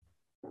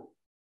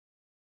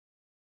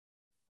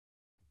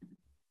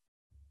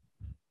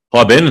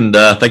Hi, Ben, and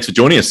thanks for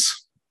joining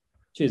us.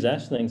 Cheers,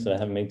 Ash. Thanks for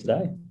having me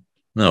today.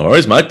 No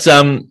worries, mate.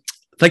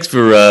 Thanks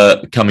for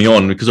coming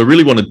on because I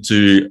really wanted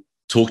to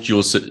talk to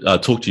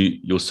you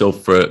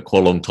yourself for quite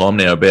a long time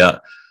now about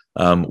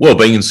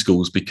being in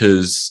schools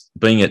because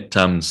being at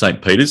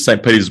St. Peter's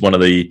is one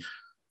of the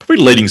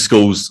probably leading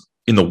schools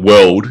in the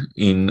world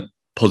in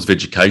positive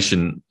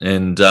education,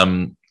 and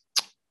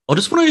I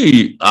just want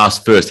to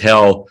ask first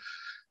how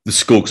the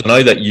school, because I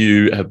know that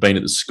you have been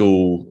at the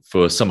school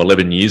for some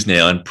 11 years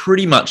now, and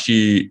pretty much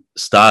you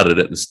started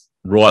at this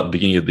right at the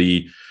beginning of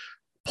the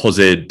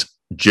POSED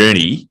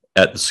journey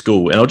at the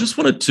school. And I just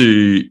wanted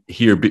to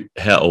hear a bit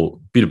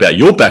about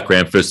your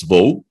background, first of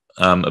all,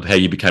 of how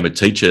you became a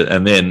teacher.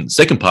 And then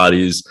second part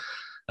is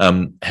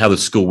how the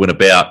school went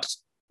about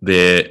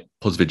their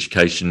positive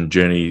education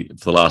journey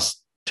for the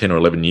last 10 or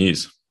 11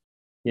 years.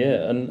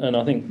 Yeah, and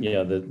I think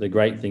the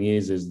great thing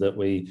is that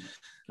we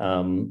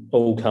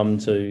all come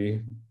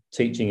to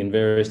teaching in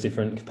various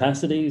different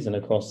capacities and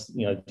across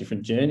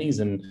different journeys,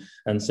 and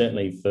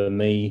certainly for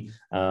me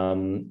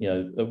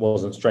it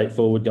wasn't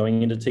straightforward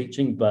going into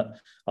teaching, but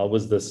I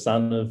was the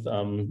son of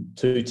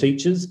two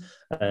teachers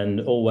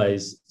and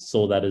always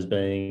saw that as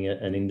being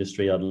an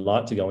industry I'd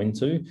like to go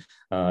into.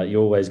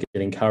 You always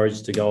get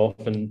encouraged to go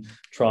off and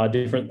try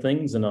different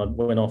things, and I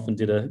went off and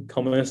did a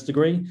commerce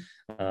degree.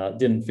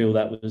 Didn't feel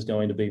that was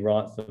going to be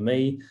right for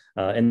me.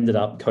 Ended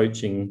up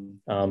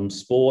coaching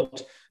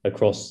sport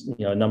across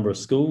a number of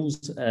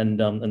schools, and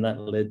that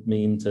led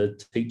me into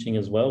teaching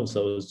as well.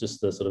 So it was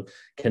just the sort of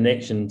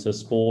connection to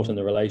sport and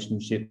the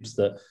relationships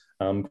that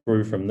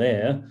grew from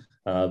there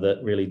that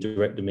really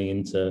directed me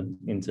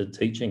into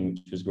teaching,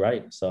 which was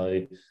great.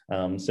 So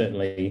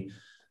certainly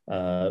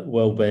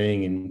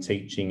well-being in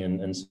teaching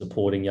and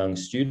supporting young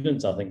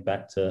students. I think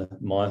back to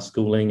my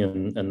schooling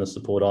and the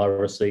support I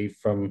received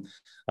from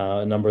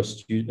a number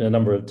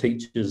of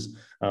teachers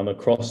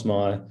across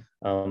my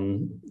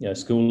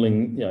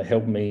schooling,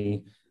 helped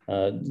me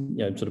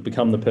sort of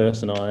become the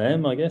person I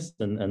am, I guess,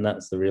 and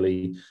that's the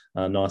really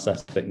nice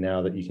aspect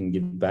now that you can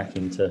give back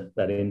into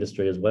that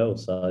industry as well.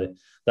 So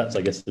that's,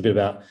 I guess, a bit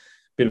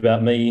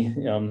about me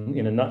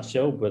in a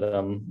nutshell, but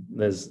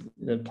there's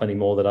plenty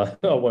more that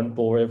I won't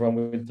bore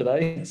everyone with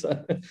today.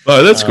 So,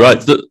 oh, that's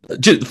great.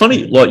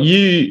 Funny, like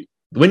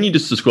when you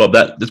just described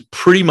that, that's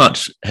pretty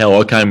much how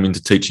I came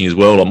into teaching as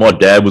well. Like my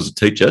dad was a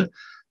teacher.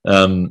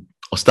 I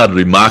started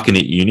doing marketing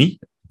at uni,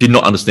 did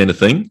not understand a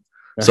thing,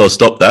 so I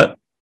stopped that,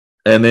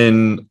 and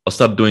then I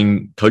started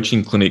doing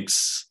coaching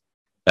clinics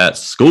at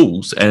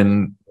schools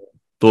and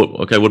thought,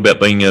 okay, what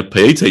about being a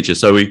PE teacher?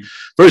 So we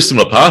very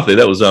similar path there.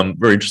 That was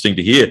very interesting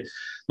to hear.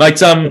 Mate,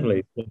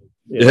 definitely.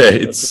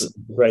 It's a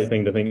great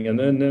thing to think, and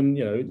then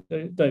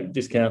don't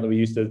discount that we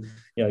used to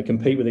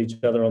compete with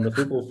each other on the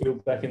football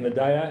field back in the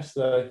day, Ash.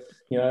 So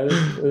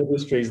the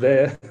history's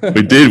there.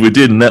 we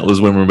did, and that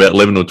was when we were about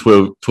 11 or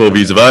 12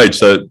 years of age.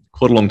 So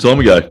quite a long time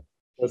ago.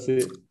 That's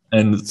it.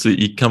 And so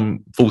you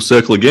come full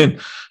circle again,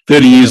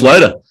 30 years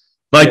later,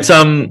 mate.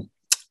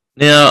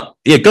 Now,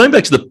 going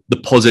back to the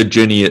POSED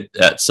journey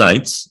at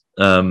Saints,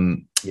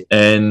 and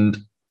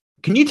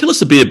can you tell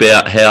us a bit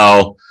about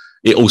how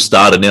it all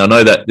started? Now, I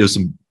know that there was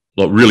some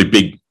really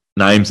big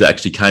names that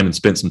actually came and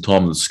spent some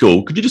time in the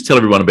school. Could you just tell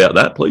everyone about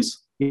that, please?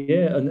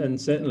 Yeah, and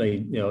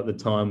certainly, at the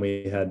time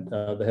we had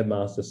the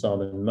headmaster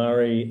Simon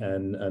Murray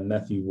and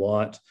Matthew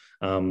White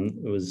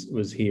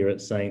was here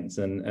at Saints,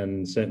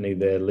 and certainly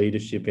their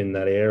leadership in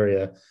that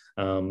area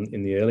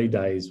in the early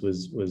days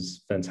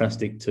was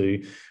fantastic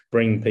to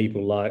bring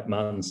people like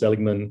Martin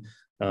Seligman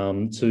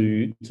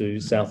to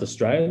South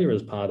Australia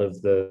as part of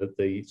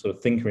the sort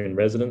of Thinker in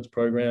Residence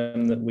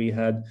program that we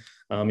had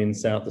in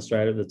South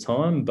Australia at the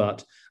time.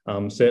 But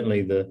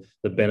certainly the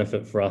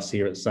benefit for us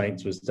here at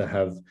Saints was to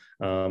have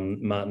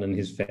Martin and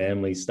his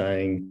family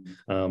staying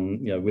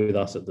with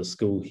us at the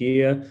school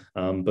here,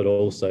 but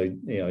also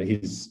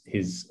his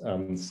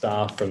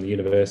staff from the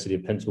University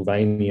of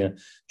Pennsylvania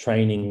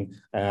training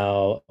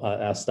our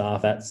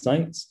staff at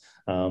Saints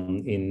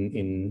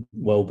in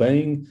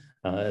wellbeing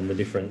and the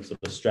different sort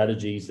of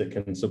strategies that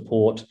can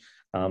support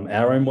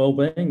our own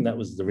wellbeing. That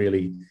was the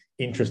really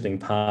interesting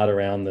part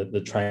around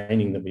the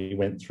training that we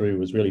went through,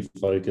 was really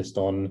focused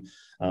on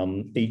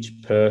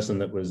each person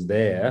that was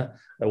there.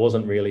 It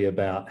wasn't really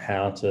about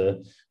how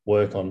to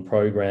work on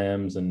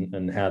programs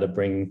and how to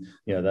bring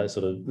those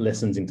sort of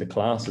lessons into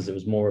classes. It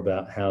was more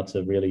about how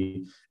to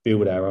really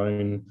build our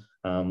own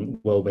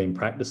wellbeing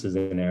practices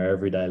in our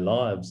everyday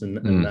lives,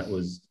 and that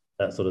was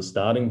that sort of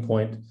starting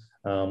point,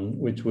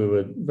 which we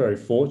were very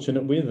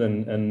fortunate with.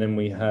 And then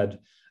we had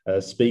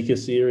a speaker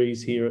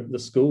series here at the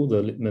school,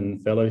 the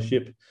Littman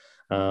Fellowship,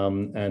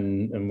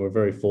 and we're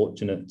very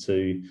fortunate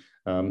to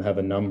have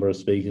a number of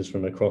speakers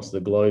from across the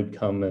globe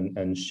come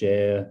and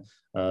share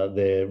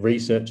their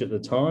research at the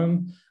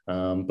time,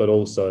 but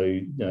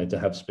also to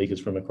have speakers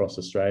from across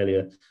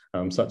Australia,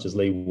 such as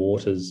Lee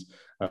Waters,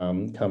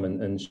 come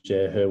and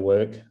share her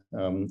work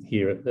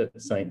here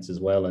at Saints as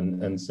well.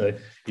 And so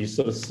you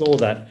sort of saw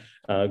that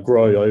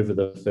grow over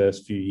the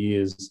first few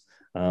years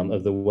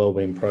of the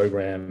wellbeing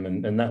program,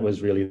 and that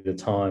was really the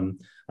time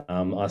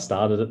I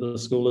started at the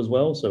school as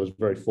well. So I was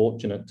very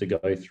fortunate to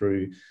go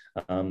through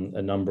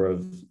a number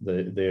of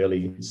the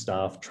early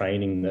staff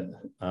training that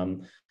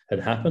had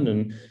happened.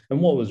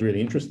 And what was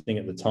really interesting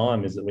at the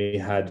time is that we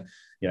had,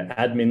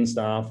 admin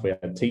staff, we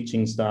had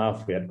teaching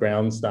staff, we had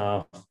ground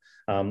staff,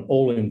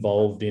 all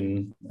involved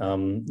in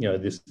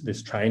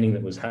this training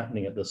that was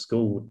happening at the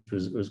school,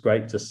 which was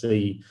great to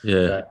see.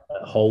 That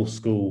whole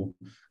school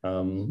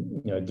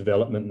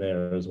development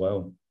there as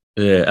well.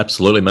 Yeah,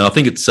 absolutely, man. I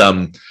think it's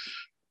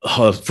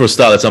for a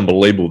start, it's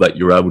unbelievable that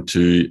you're able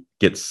to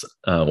get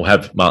or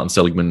have Martin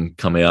Seligman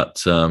come out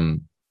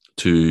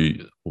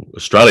to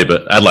Australia,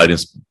 but Adelaide and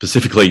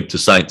specifically to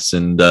Saints,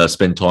 and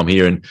spend time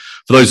here. And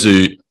for those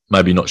who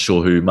maybe not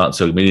sure who Martin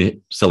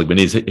Seligman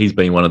is, he's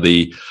been one of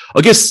the,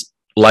 I guess,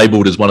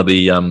 labelled as one of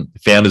the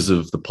founders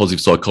of the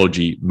positive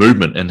psychology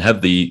movement, and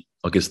have the,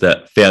 I guess,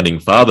 that founding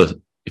father,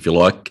 if you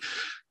like,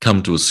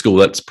 come to a school.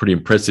 That's pretty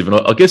impressive. And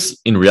I guess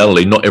in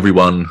reality, not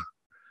everyone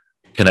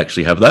can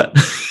actually have that,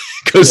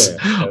 because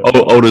I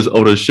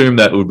would assume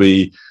that would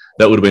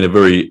have been a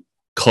very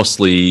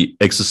costly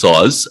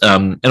exercise.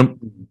 And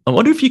I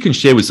wonder if you can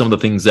share with some of the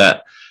things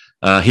that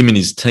him and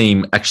his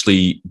team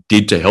actually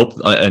did to help.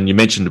 And you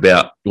mentioned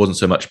about it wasn't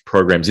so much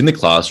programs in the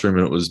classroom,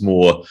 and it was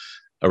more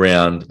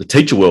around the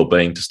teacher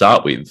wellbeing to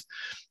start with.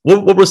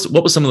 What were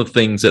some of the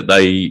things that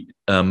they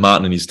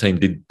Martin and his team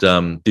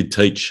did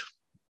teach?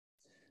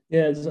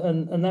 Yeah,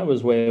 and that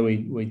was where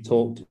we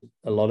talked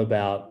a lot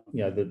about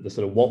the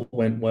sort of what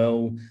went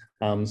well,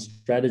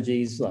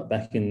 strategies, like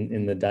back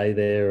in the day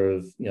there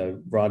of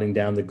writing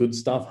down the good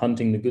stuff,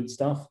 hunting the good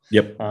stuff.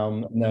 Yep.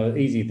 No,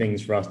 easy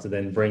things for us to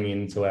then bring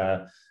into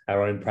our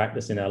own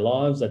practice in our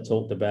lives. I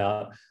talked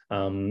about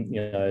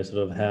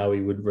sort of how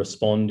we would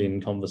respond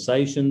in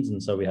conversations,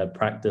 and so we had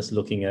practice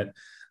looking at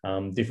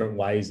different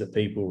ways that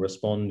people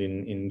respond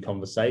in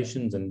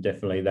conversations, and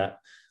definitely that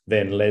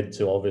then led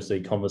to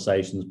obviously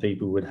conversations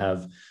people would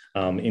have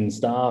in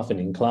staff and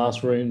in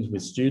classrooms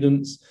with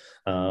students,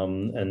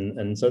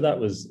 and so that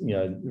was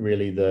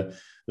really the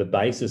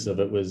basis of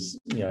it was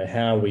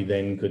how we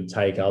then could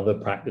take other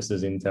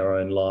practices into our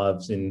own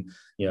lives, in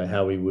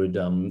how we would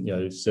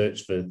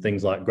search for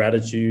things like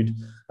gratitude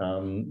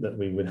that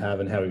we would have,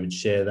 and how we would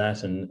share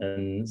that,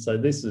 and so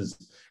this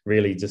is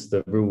really just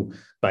the real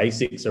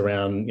basics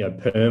around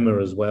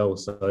PERMA as well.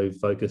 So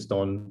focused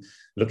on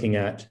looking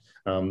at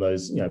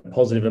those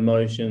positive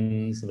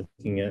emotions,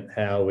 looking at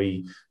how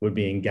we would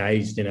be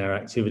engaged in our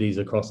activities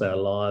across our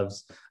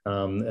lives,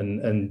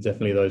 and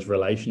definitely those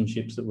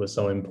relationships that were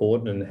so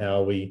important, and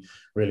how we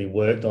really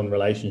worked on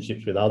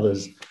relationships with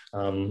others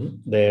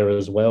there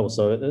as well.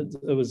 So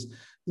it was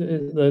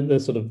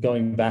the sort of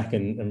going back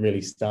and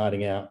really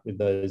starting out with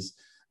those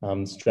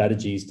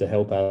strategies to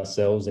help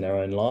ourselves in our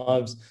own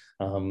lives,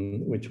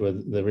 which were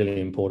the really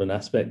important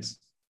aspects.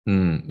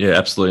 Yeah,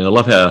 absolutely. And I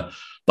love how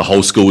the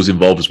whole school was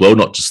involved as well,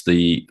 not just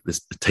the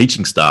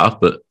teaching staff,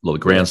 but a lot of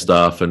ground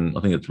staff. And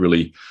I think it's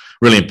really,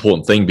 really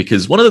important thing,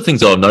 because one of the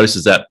things I've noticed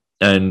is that,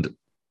 and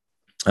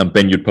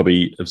Ben, you'd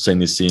probably have seen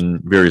this in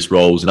various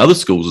roles in other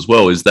schools as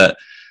well, is that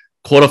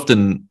quite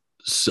often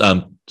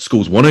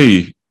schools want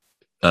to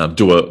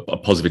do a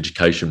positive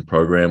education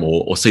program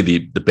or see the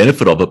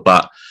benefit of it,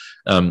 but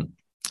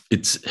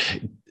it's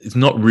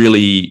not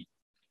really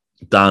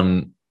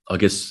done, I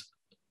guess,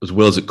 as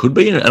well as it could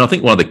be. And I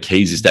think one of the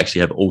keys is to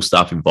actually have all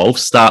staff involved.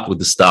 Start with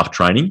the staff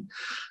training,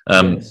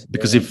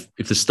 because if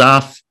the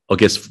staff, I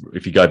guess,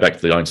 if you go back to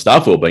their own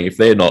staff wellbeing, if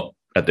they're not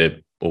at their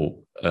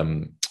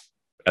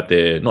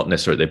not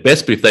necessarily at their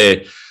best, but if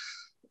they're,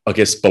 I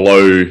guess,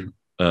 below,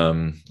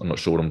 I'm not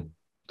sure what I'm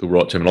the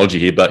right terminology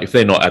here, but if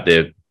they're not at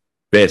their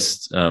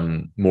best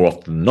more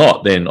often than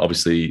not, then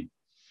obviously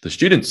the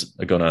students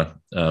are going to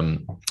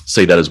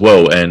see that as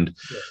well, and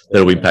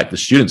that'll impact the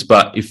students.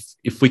 But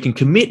if we can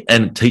commit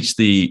and teach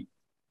the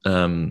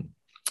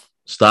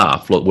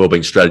staff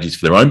wellbeing strategies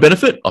for their own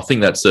benefit, I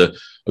think that's a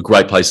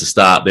great place to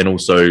start. Then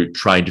also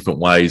train different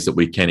ways that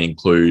we can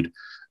include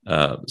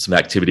some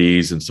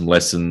activities and some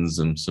lessons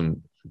and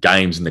some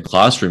games in the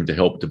classroom to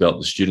help develop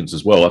the students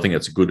as well. I think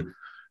that's a good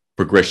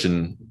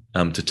progression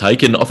to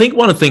take. And I think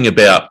one thing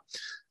about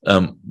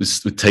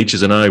this with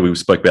teachers, I know we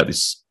spoke about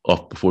this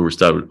off before we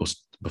started,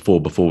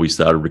 before we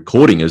started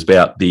recording, is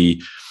about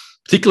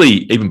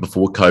particularly even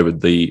before COVID,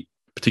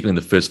 particularly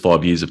in the first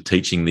 5 years of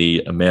teaching,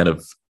 the amount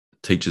of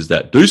teachers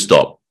that do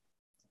stop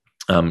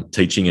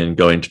teaching and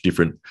go into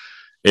different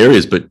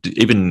areas. But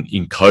even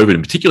in COVID,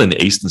 and particularly in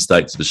the eastern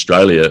states of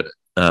Australia,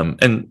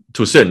 and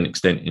to a certain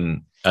extent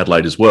in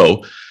Adelaide as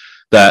well,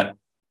 that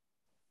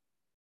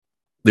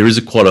there is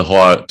quite a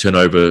high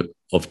turnover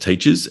of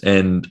teachers.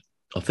 And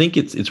I think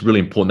it's really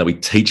important that we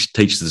teach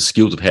teachers the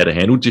skills of how to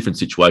handle different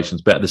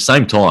situations. But at the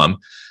same time,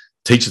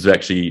 teachers have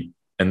actually,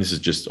 and this is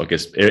just, I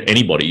guess,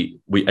 anybody,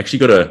 we actually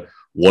got to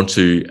want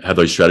to have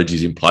those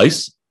strategies in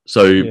place.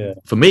 So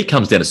for me, it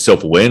comes down to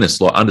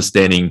self-awareness, like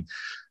understanding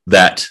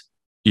that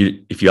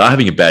if you are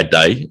having a bad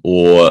day,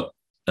 or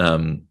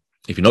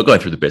if you're not going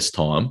through the best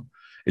time,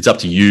 it's up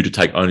to you to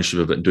take ownership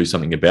of it and do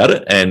something about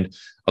it. And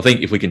I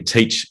think if we can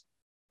teach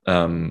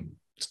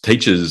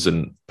teachers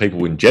and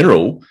people in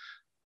general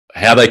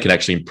how they can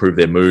actually improve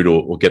their mood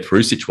or get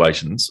through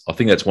situations, I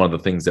think that's one of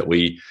the things that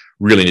we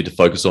really need to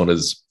focus on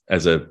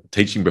as a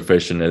teaching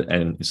profession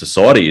and in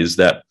society, is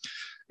that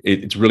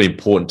it's really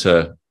important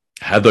to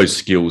have those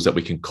skills that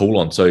we can call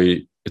on. So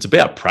it's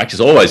about practice.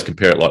 I always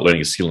compare it like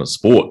learning a skill in a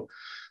sport.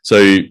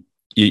 So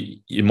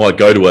you might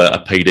go to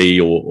a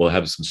PD or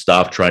have some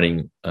staff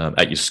training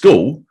at your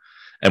school,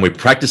 and we're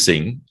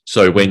practicing.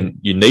 So when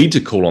you need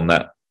to call on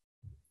that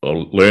or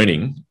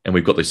learning, and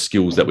we've got those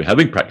skills that we have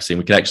been practicing,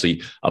 we can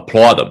actually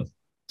apply them.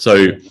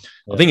 So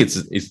I think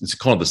it's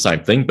kind of the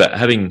same thing, but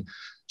having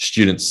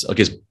students, I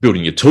guess,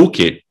 building your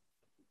toolkit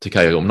to,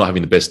 okay, I'm not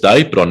having the best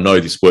day, but I know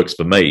this works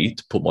for me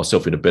to put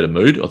myself in a better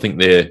mood. I think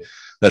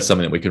that's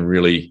something that we can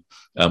really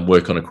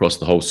work on across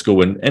the whole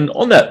school. And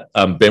on that,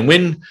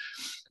 Ben,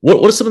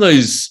 what are some of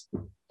those,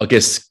 I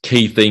guess,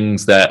 key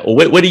things that, or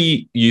where do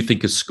you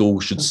think a school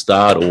should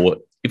start, or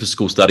if a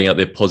school's starting out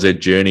their POS Ed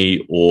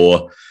journey,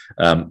 or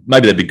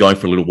maybe they've been going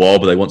for a little while,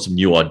 but they want some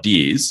new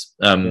ideas.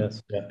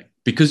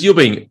 Because you're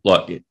being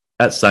like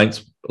at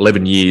Saints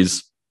 11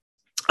 years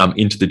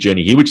into the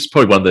journey here, which is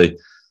probably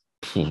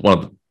one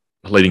of the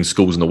leading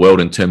schools in the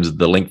world in terms of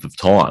the length of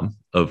time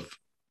of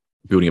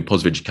building a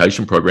positive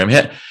education program.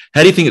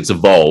 How do you think it's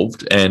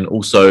evolved, and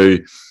also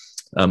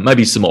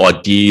maybe some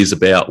ideas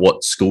about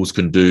what schools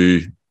can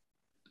do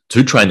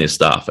to train their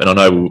staff? And I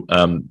know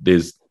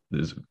there's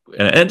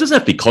and it doesn't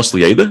have to be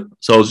costly either.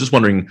 So I was just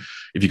wondering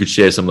if you could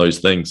share some of those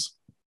things.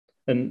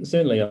 And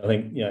certainly, I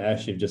think,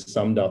 Ash, you've just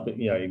summed up,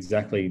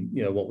 exactly,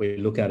 what we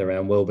look at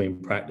around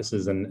wellbeing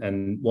practices,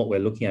 and what we're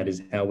looking at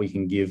is how we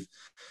can give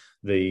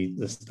the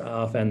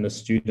staff and the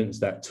students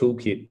that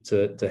toolkit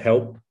to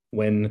help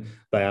when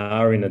they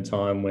are in a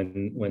time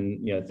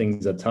when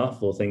things are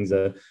tough or things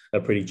are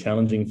pretty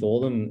challenging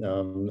for them.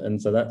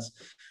 And so that's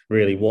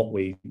really what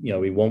we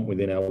want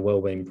within our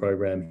wellbeing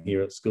program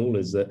here at school,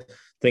 is that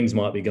things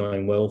might be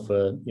going well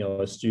for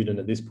a student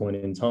at this point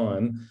in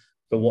time,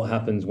 but what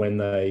happens when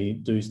they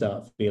do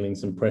start feeling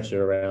some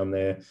pressure around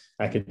their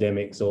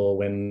academics, or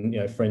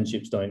when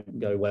friendships don't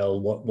go well?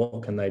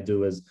 What can they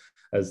do as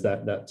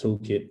that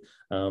toolkit,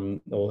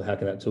 or how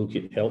can that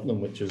toolkit help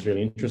them? Which is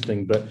really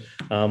interesting. But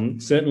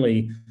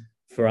certainly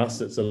for us,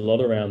 it's a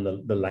lot around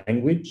the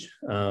language,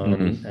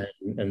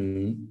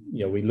 and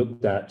we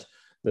looked at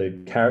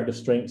the character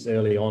strengths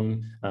early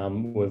on.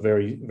 Were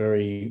very,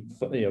 very,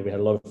 we had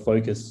a lot of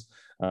focus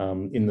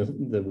in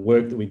the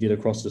work that we did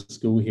across the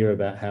school here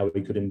about how we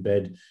could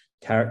embed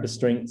character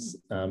strengths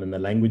and the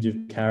language of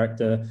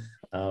character.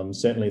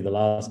 Certainly the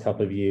last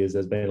couple of years,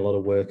 there's been a lot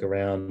of work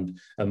around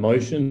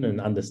emotion and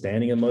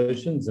understanding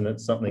emotions, and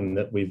it's something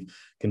that we've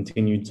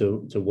continued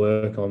to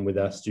work on with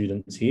our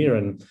students here.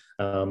 And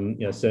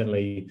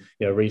certainly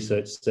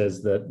research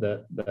says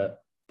that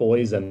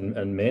boys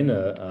and men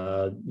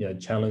are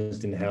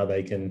challenged in how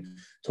they can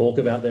talk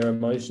about their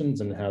emotions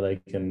and how they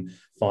can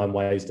find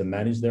ways to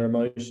manage their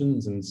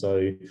emotions. And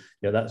so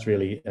that's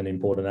really an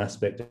important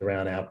aspect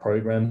around our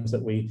programs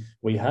that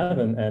we have.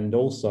 And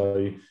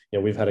also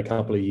we've had a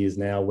couple of years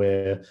now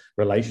where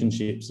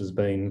relationships has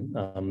been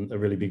a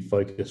really big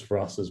focus for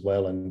us as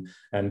well, and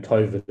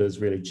COVID has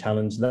really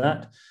challenged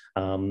that.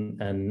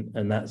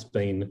 And that's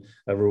been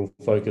a real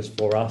focus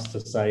for us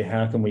to say,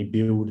 how can we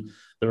build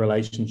the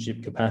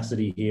relationship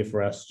capacity here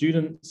for our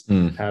students?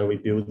 How do we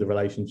build the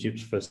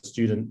relationships for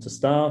student to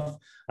staff,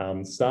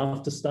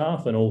 staff to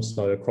staff, and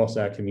also across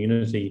our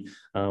community,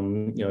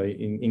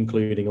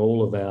 including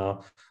all of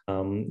our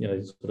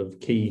sort of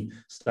key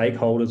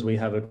stakeholders we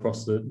have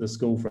across the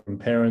school, from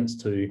parents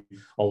to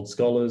old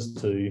scholars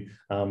to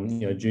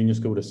junior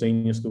school to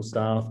senior school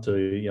staff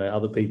to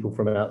other people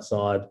from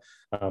outside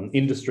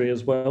industry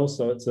as well.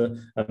 So it's a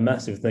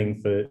massive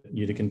thing for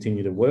you to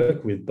continue to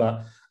work with.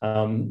 But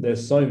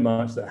there's so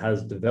much that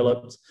has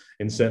developed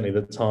in certainly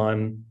the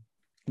time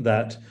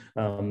that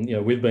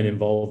we've been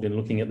involved in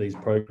looking at these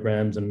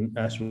programs. And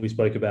Ash, we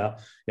spoke about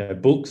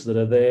books that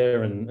are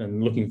there,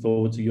 and looking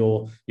forward to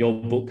your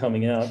book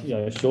coming out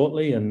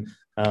shortly, and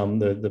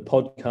the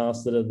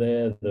podcasts that are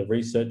there, the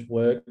research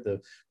work, the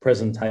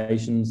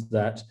presentations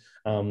that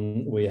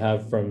we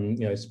have from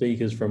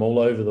speakers from all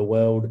over the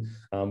world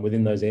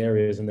within those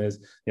areas. And there's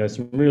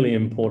some really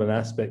important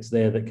aspects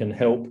there that can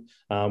help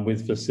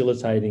with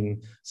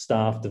facilitating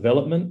staff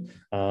development,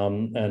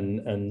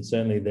 and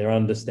certainly their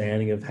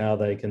understanding of how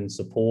they can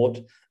support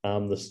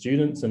the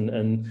students.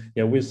 And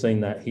we've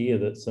seen that here,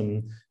 that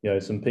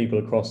some people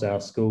across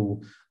our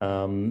school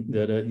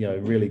that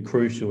are really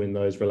crucial in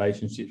those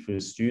relationships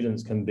with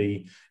students can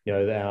be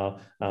our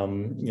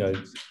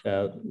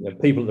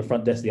people at the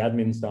front desk, the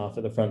admin staff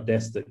at the front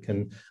desk that can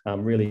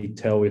really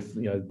tell if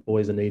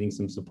boys are needing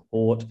some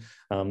support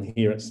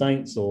here at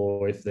Saints,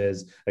 or if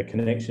there's a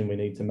connection we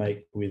need to make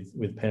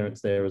with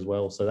parents there as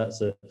well. So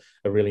that's a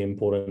really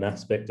important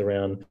aspect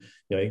around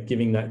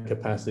giving that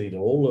capacity to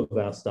all of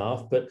our staff.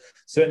 But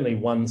certainly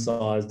one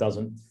size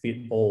doesn't fit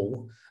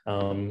all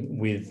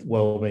with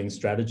wellbeing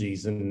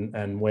strategies,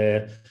 and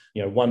where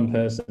one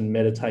person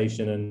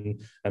meditation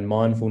and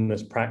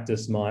mindfulness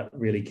practice might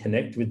really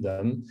connect with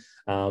them,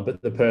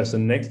 but the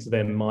person next to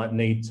them might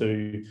need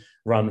to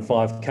run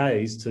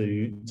 5Ks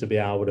to be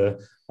able to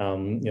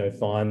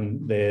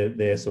find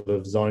their sort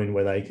of zone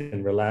where they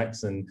can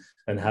relax and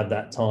have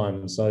that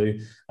time. So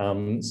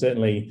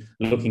certainly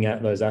looking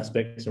at those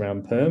aspects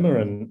around PERMA,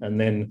 and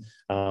then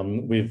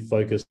we've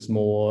focused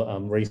more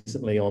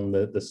recently on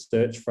the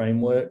search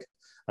framework,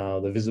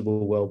 the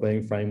visible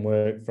wellbeing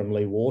framework from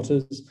Lee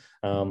Waters,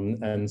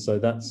 and so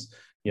that's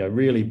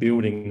really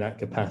building that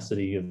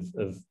capacity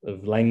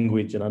of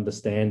language and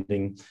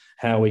understanding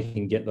how we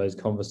can get those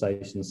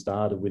conversations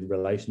started with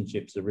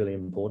relationships are really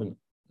important.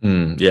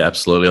 Yeah,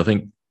 absolutely. I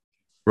think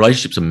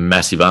relationships are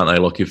massive, aren't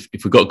they? Like if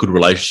we've got good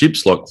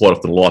relationships, like quite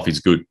often life is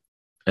good,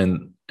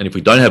 and if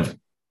we don't have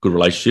good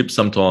relationships,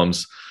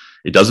 sometimes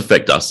it does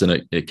affect us, and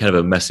it can have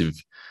a massive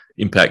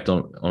impact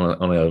on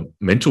our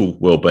mental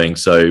well-being.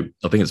 So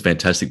I think it's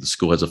fantastic the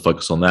school has a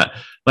focus on that.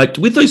 Like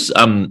with those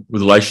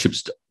with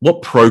relationships,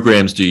 what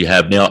programs do you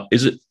have now?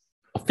 Is it,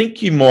 I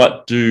think you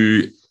might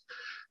do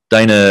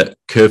Dana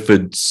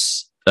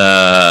Kerford's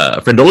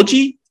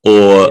Friendology,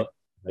 or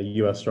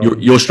You Are Strong.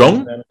 You're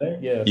Strong.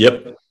 Yeah.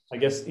 Yep. So I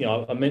guess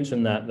I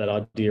mentioned that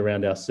idea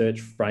around our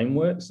search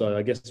framework. So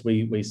I guess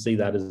we see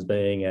that as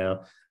being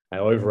our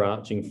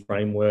overarching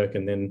framework,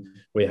 and then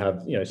we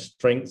have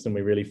strengths, and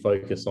we really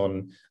focus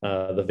on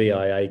the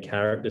VIA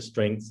character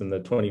strengths and the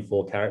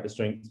 24 character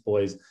strengths,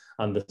 boys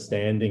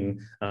understanding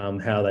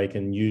how they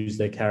can use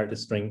their character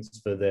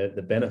strengths for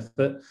the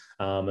benefit,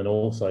 and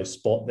also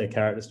spot their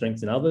character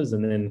strengths in others.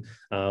 And then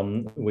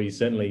we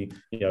certainly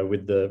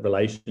with the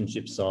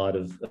relationship side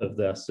of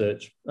the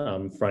search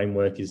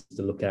framework is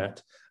to look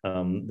at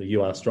the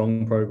You Are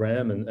Strong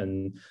program,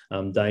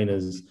 and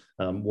Dana's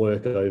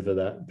work over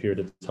that period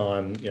of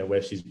time,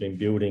 where she's been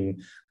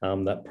building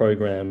that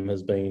program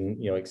has been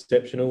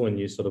exceptional. And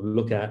you sort of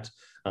look at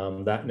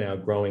that now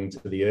growing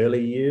to the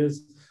early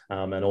years,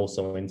 and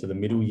also into the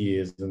middle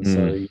years, and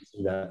so you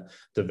see that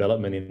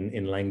development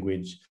in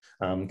language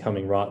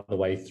coming right the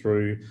way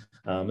through.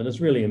 And it's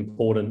really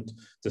important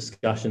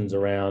discussions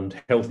around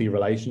healthy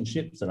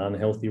relationships and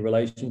unhealthy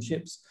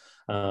relationships.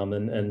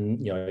 And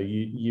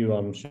you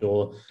I'm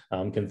sure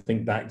can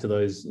think back to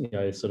those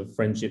sort of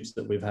friendships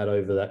that we've had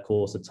over that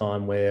course of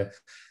time, where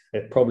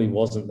it probably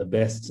wasn't the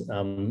best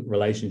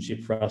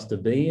relationship for us to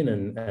be in,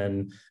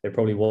 and it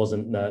probably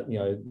wasn't that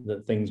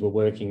that things were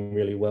working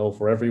really well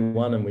for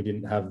everyone, and we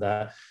didn't have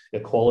that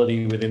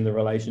equality within the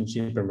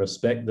relationship and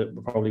respect that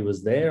probably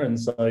was there. And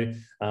so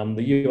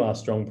the You Are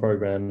Strong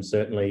program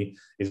certainly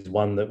is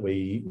one that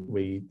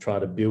we try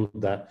to build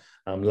that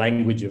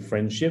language of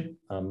friendship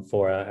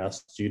for our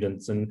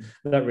students, and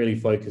that really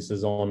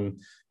focuses on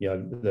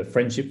the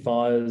friendship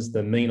fires,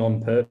 the mean on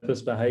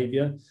purpose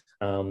behaviour,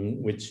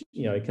 which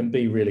can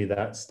be really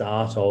that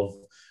start of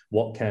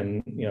what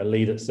can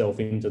lead itself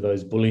into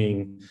those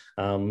bullying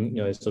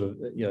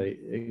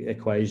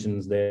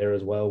equations there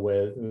as well,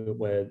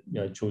 where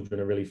children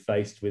are really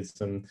faced with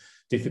some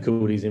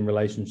difficulties in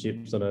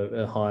relationships on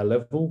a higher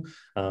level.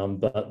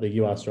 But the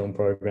You Are Strong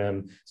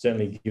program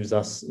certainly gives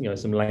us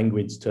some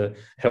language to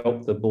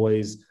help the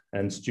boys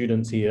and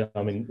students here.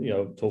 I mean,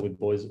 talk with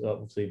boys,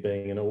 obviously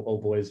being an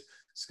all boys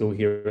school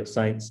here at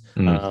Saints,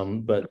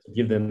 but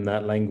give them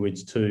that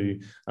language to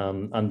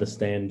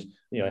understand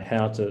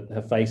how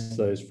to face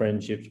those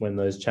friendships when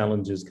those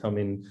challenges come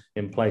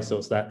in place. So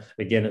it's that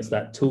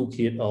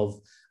toolkit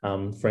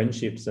of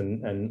friendships,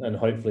 and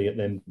hopefully it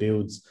then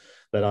builds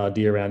that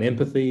idea around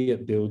empathy.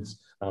 It builds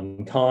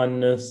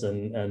kindness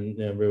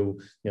and real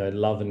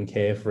love and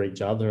care for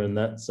each other. And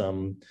that's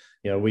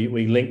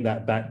we link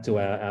that back to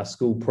our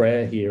school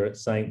prayer here at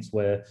Saints,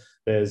 where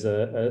there's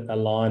a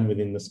line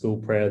within the school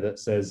prayer that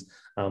says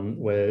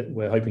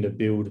we're hoping to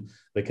build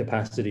the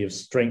capacity of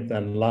strength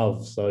and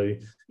love. So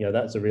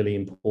that's a really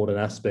important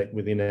aspect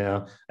within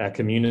our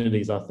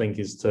communities, I think,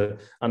 is to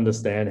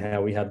understand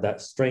how we have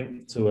that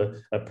strength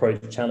to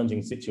approach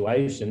challenging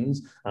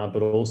situations,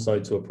 but also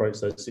to approach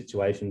those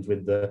situations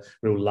with the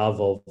real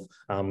love of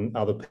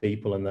other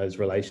people and those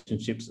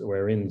relationships that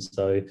we're in.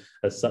 So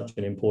it's such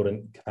an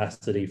important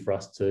capacity for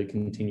us to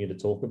continue to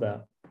talk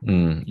about.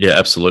 Yeah,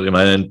 absolutely,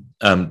 man.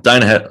 And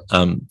Dana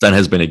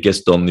has been a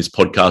guest on this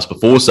podcast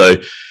before, so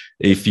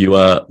if you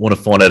want to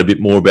find out a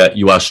bit more about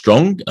You Are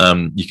Strong,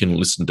 you can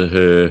listen to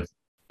her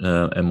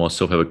and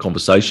myself have a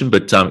conversation.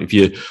 But if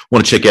you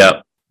want to check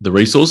out the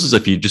resources,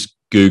 if you just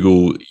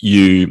Google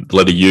the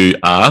letter U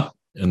R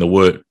and the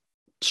word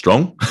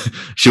strong,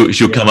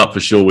 she'll come up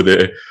for sure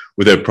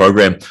with her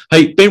program.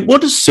 Hey Ben,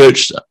 what does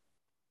SEARCH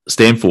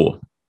stand for?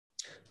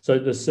 So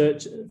the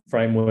search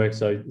framework,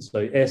 so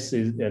S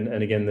is,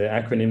 and again, the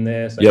acronym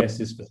there, so Yep. S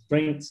is for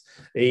strengths,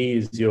 E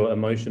is your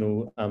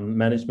emotional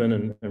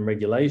management and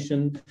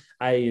regulation,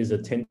 A is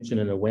attention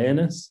and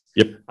awareness,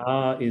 Yep.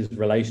 R is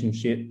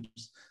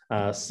relationships,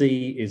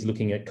 C is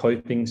looking at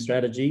coping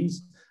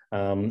strategies,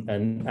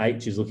 and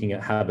H is looking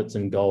at habits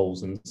and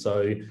goals. And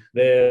so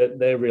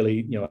they're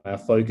really, our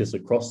focus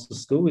across the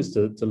school is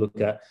to look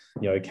at,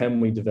 can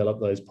we develop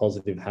those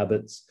positive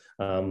habits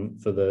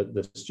for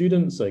the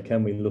students? So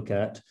can we look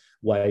at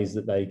ways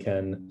that they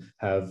can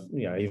have,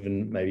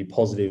 even maybe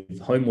positive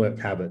homework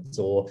habits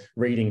or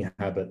reading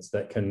habits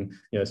that can,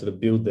 sort of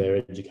build their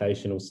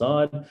educational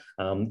side?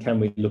 Can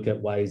we look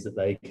at ways that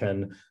they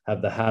can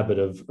have the habit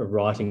of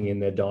writing in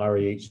their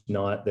diary each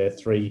night their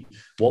 3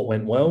 what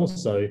went well?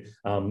 So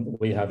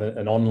we have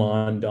an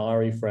online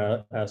diary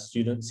for our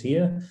students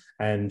here,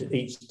 and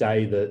each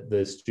day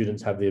the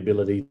students have the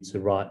ability to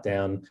write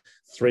down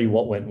 3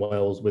 what went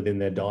wells within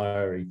their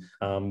diary,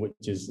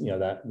 which is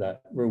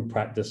that real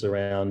practice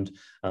around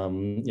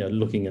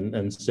looking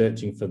and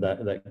searching for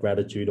that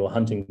gratitude or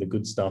hunting the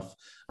good stuff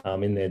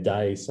in their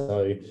day.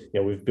 So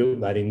we've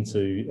built that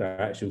into our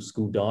actual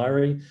school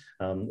diary,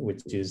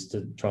 which is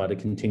to try to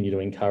continue to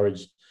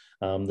encourage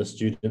the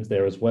students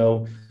there as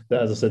well.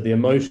 As I said, the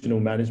emotional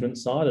management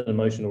side and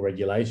emotional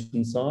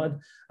regulation side,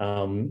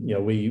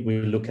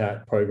 we look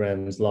at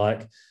programs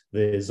like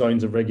the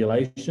zones of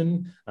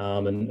regulation,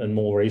 and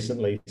more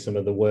recently some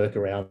of the work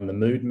around the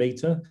mood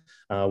meter,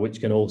 which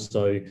can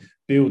also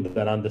build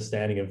that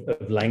understanding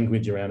of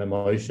language around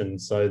emotion,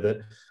 so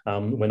that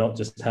we're not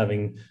just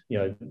having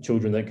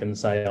children that can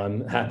say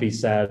I'm happy,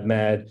 sad,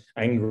 mad,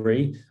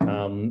 angry.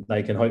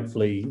 They can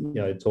hopefully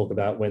talk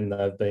about when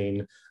they've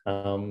been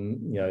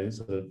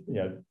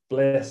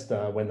blessed,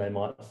 when they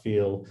might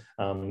feel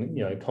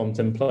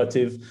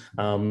contemplative,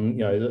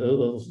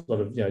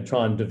 sort of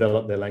try and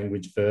develop their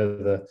language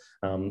further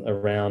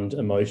around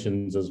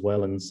emotions as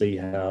well, and see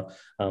how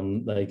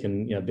they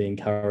can be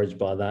encouraged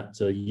by that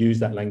to use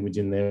that language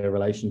in their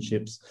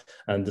relationships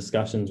and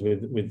discussions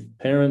with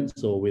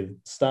parents or with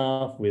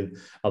staff,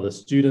 with other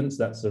students.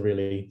 That's a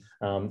really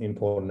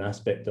important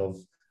aspect of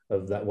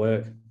that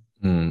work.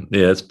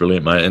 Yeah, that's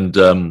brilliant, mate.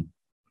 And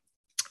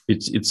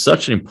it's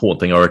such an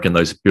important thing, I reckon,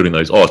 those building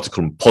those, to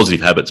call them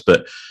positive habits,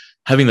 but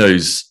having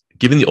those,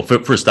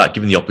 for a start,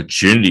 giving the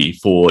opportunity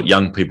for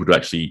young people to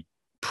actually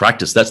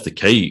practice. That's the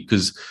key,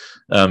 because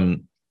I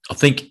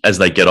think as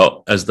they get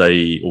up,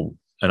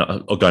 and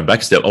I'm going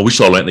back a step, I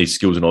wish I learned these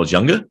skills when I was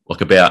younger,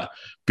 like about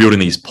building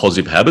these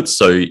positive habits.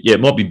 So yeah,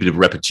 it might be a bit of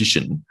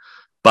repetition,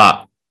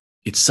 but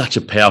it's such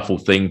a powerful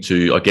thing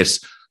to, I guess,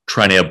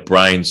 train our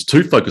brains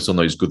to focus on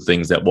those good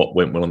things, that what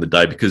went well on the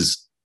day.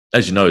 Because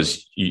as you know,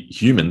 as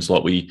humans,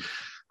 like we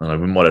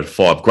might have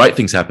 5 great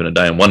things happen a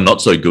day and 1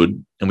 not so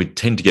good, and we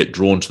tend to get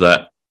drawn to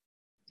that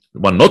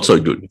 1 not so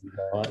good.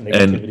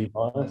 Negativity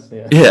bias.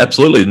 Yeah,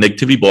 absolutely,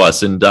 negativity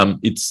bias. And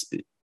it's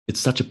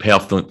such a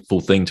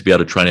powerful thing to be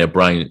able to train our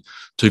brain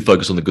to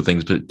focus on the good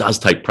things, but it does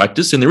take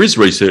practice, and there is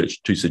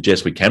research to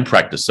suggest we can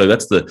practice. So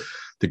that's the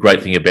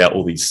great thing about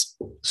all these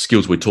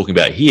skills we're talking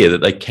about here,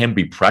 that they can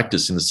be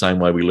practiced in the same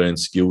way we learn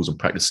skills and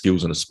practice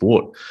skills in a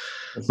sport.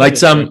 Mate,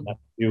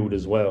 field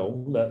as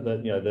well.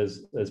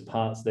 There's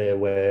parts there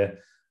where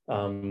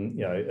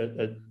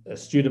a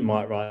student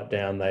might write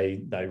down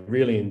they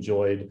really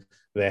enjoyed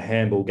their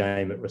handball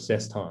game at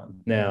recess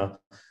time. Now,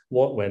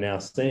 what we're now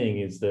seeing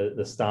is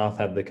the staff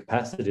have the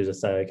capacity to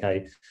say,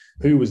 okay,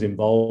 who was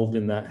involved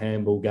in that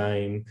handball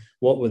game?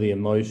 What were the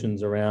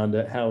emotions around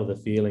it? How were the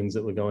feelings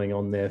that were going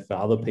on there for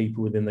other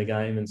people within the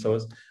game? And so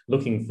it's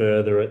looking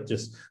further at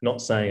just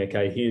not saying,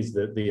 okay, here's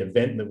the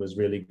event that was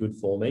really good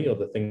for me, or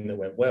the thing that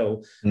went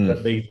well,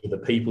 but these are the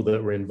people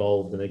that were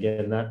involved. And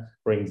again, that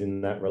brings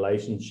in that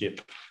relationship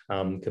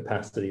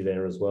capacity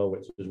there as well,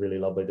 which is really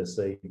lovely to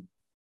see.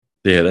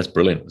 Yeah, that's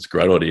brilliant. It's a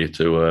great idea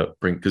to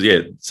bring, because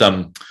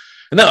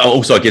and that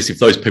also, I guess, if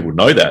those people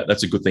know that,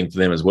 that's a good thing for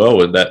them as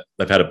well, and that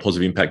they've had a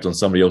positive impact on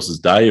somebody else's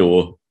day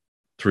or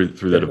through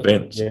that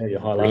event. Yeah, you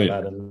highlight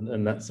that,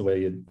 and that's where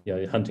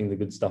you're hunting the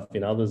good stuff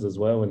in others as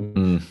well.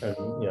 And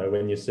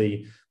when you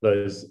see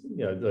those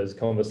those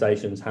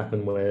conversations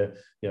happen where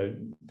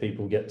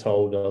people get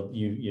told, oh,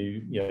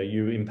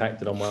 you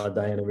impacted on my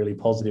day in a really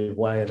positive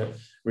way, and it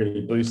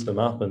really boosts them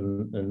up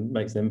and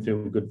makes them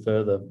feel good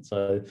further.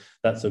 So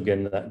that's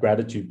again that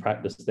gratitude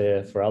practice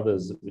there for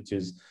others, which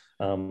is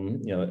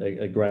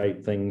a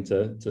great thing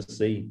to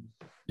see.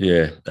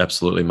 Yeah,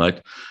 absolutely, mate.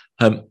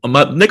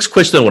 My next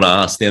question I want to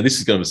ask, now this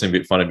is going to seem a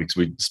bit funny because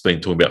we've just been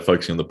talking about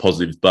focusing on the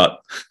positives, but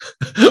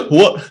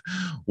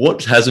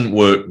what hasn't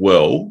worked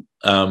well,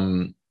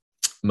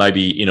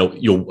 maybe in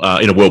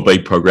a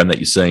wellbeing program that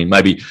you're seeing,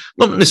 maybe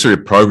not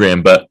necessarily a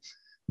program, but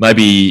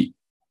maybe,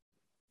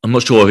 I'm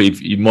not sure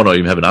if you might not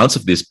even have an answer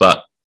for this,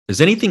 but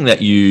is anything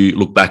that you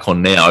look back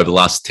on now over the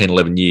last 10,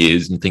 11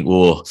 years and think,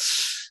 well,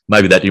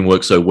 maybe that didn't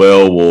work so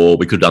well, or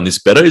we could have done this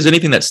better? Is there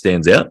anything that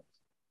stands out?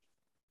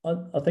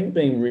 I think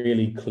being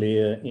really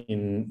clear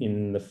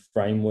in the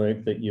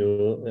framework that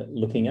you're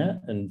looking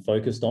at and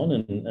focused on,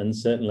 and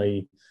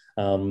certainly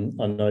I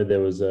know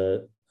there was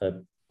a a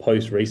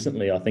post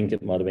recently. I think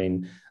it might have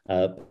been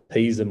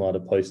PISA might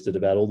have posted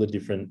about all the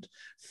different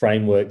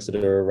frameworks that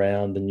are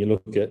around, and you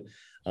look at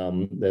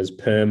there's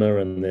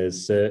PERMA and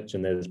there's Search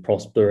and there's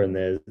Prosper and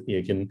there's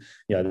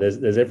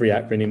every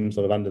acronym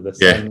sort of under the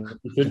sun. Yeah.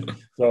 You could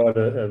throw out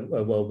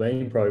a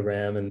wellbeing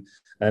program,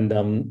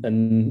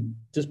 and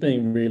just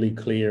being really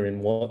clear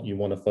in what you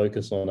want to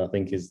focus on, I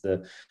think, is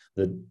the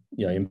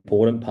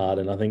important part.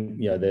 And I think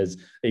there's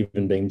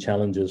even been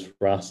challenges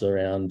for us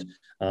around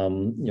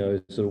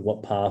sort of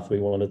what path we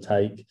want to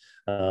take.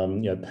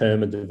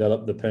 PERMA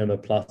developed the PERMA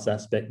Plus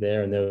aspect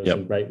there, and there was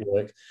some great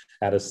work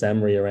out of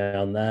SAMRI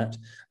around that.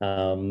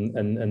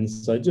 And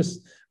so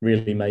just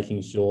really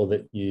making sure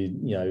that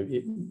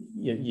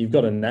you've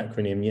got an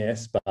acronym,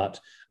 yes, but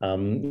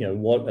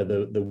what are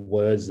the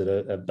words that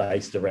are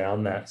based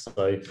around that?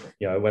 So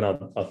when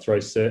I throw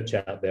Search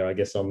out there, I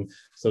guess I'm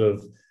sort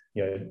of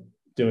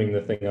doing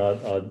the thing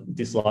I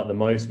dislike the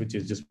most, which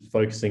is just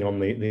focusing on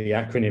the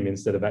acronym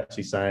instead of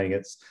actually saying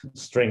it's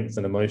strengths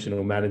and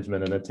emotional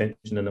management and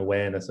attention and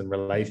awareness and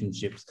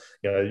relationships.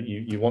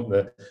 You want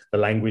the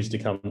language to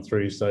come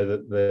through so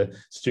that the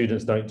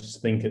students don't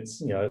just think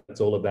it's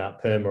all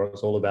about PERMA or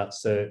it's all about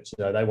Search.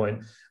 They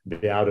won't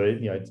be able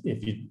to,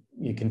 if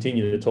you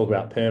continue to talk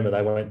about PERMA,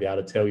 they won't be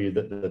able to tell you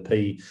that the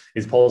P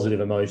is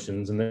positive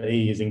emotions and the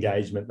E is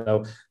engagement.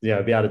 They'll be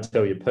able to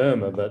tell you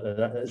PERMA, but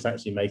it's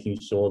actually making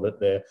sure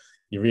that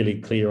you're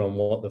really clear on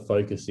what the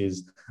focus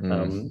is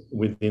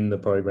within the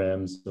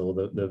programs or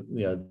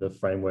the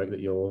framework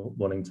that you're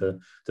wanting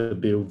to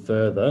build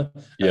further,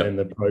 and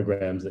the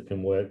programs that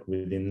can work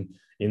within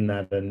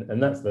that.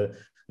 And that's the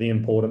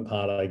important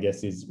part, I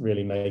guess, is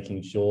really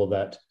making sure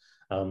that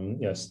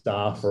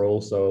staff are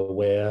also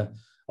aware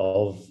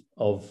of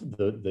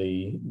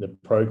the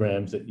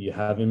programs that you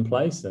have in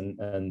place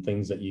and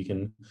things that you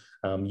can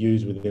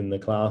use within the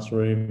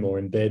classroom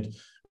or embed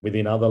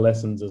within other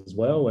lessons as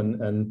well.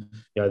 And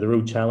the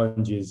real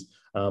challenge is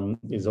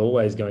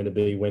always going to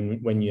be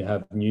when you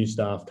have new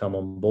staff come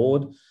on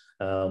board,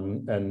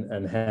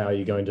 and how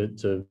you're going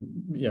to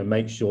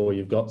make sure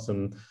you've got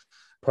some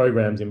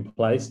programs in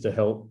place to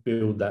help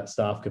build that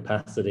staff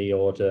capacity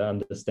or to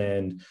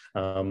understand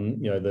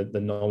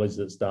the knowledge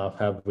that staff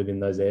have within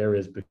those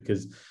areas,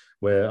 because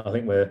I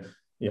think we're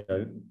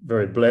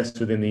very blessed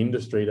within the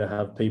industry to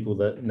have people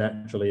that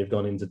naturally have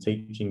gone into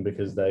teaching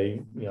because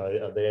they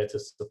are there to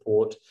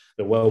support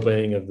the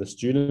well-being of the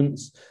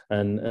students,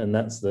 and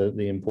that's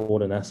the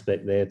important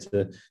aspect there,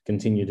 to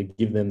continue to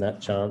give them that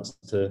chance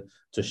to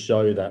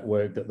show that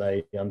work that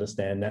they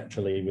understand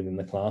naturally within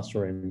the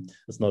classroom.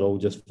 It's not all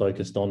just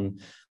focused on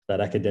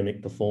that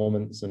academic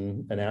performance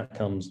and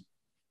outcomes.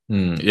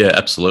 Yeah,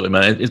 absolutely,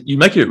 man. You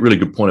make a really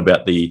good point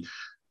about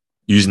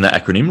using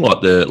that acronym,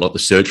 like the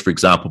Search, for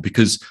example,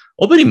 because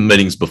I've been in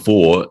meetings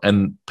before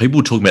and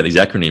people talking about these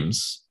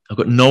acronyms. I've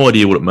got no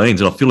idea what it means,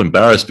 and I feel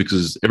embarrassed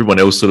because everyone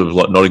else sort of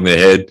like nodding their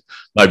head.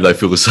 Maybe they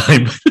feel the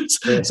same.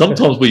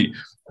 Sometimes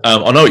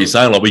I know what you're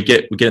saying. Like we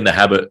get in the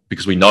habit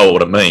because we know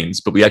what it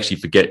means, but we actually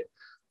forget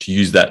to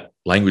use that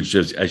language,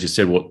 as you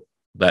said, what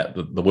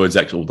the words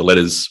actually, or the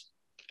letters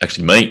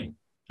actually mean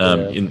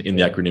in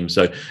the acronym.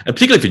 So, and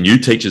particularly for new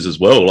teachers as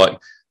well, like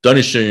don't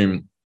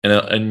assume,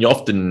 and you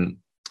often,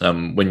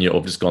 when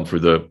you've just gone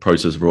through the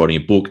process of writing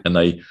a book and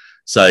they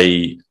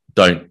say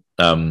don't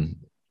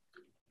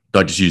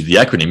just use the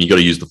acronym, you got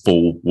to use the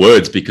full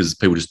words, because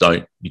people just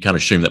don't, you can't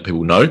assume that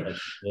people know.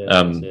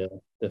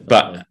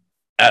 But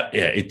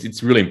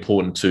it's really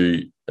important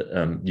to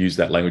use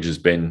that language, as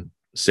Ben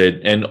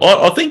said. And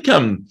I think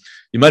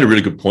you made a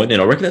really good point there.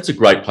 I reckon that's a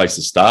great place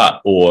to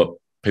start, or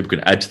people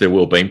can add to their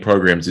wellbeing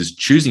programs, is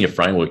choosing a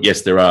framework.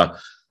 Yes, there are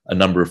a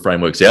number of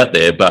frameworks out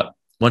there, but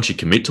once you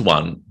commit to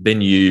one,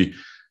 then you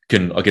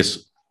can, I guess,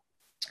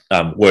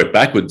 work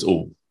backwards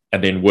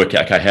and then work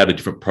out, okay, how do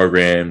different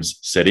programs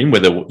set in,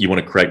 whether you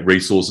want to create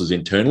resources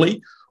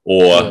internally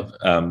or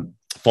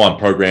find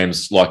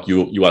programs like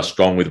you are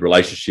strong with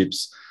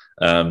relationships.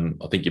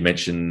 I think you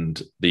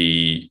mentioned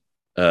the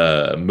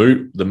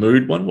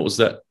mood one. What was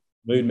that?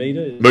 Mood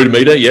meter. Mood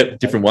meter, yeah,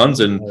 different ones.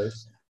 And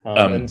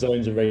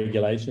zones of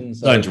regulation.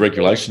 Zones of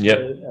regulation, yeah.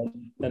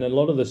 And a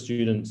lot of the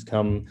students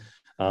come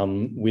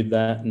with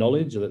that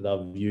knowledge that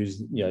they've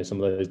used,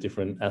 some of those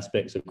different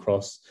aspects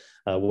across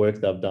work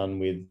they've done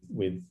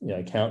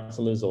with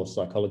counsellors or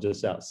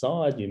psychologists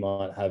outside. You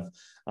might have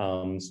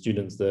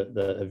students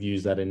that have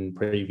used that in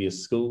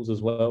previous schools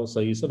as well. So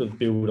you sort of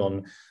build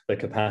on the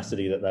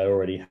capacity that they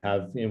already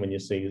have. When you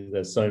see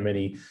there's so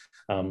many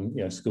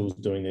schools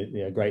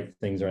doing great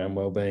things around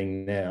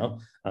wellbeing now,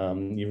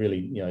 you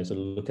really sort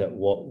of look at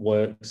what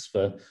works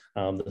for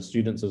the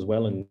students as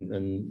well,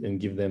 and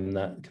give them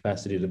that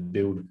capacity to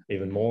build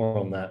even more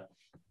on that.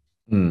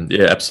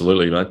 Yeah,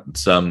 absolutely, mate.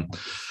 It's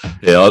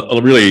I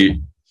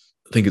really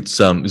think it's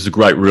a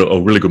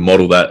really good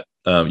model that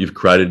you've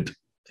created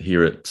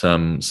here at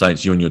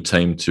Saints, you and your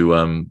team,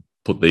 to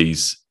put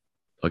these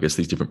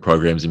different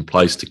programs in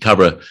place to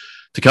cover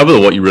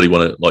what you really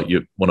want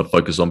to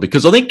focus on.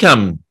 Because I think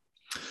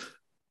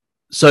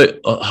so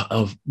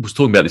I was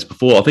talking about this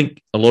before. I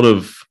think a lot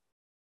of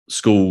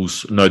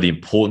schools know the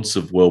importance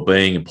of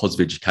well-being and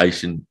positive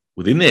education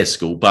within their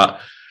school, but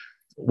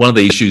one of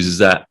the issues is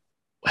that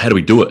how do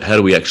we do it? How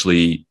do we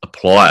actually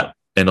apply it?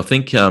 And I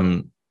think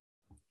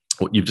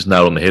what you've just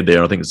nailed on the head there,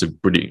 and I think it's a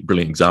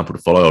brilliant example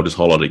to follow. I'll just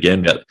highlight it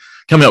again, about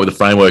coming up with a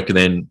framework and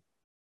then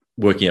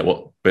working out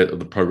what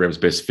the program's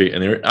best fit.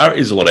 And there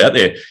is a lot out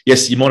there.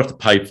 Yes, you might have to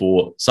pay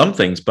for some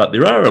things, but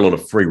there are a lot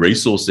of free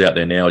resources out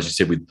there now, as you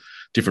said, with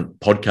different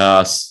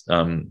podcasts,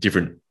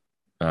 different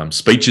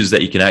speeches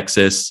that you can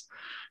access,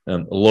 a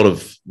lot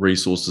of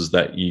resources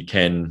that you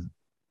can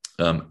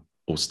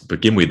or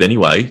begin with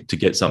anyway to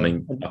get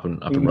something up and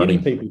running.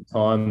 Giving people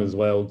time as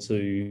well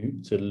to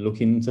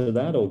look into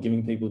that, or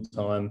giving people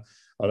time.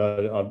 I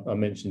know I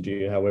mentioned to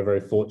you how we're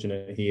very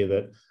fortunate here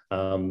that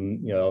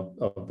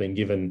I've been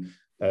given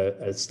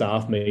a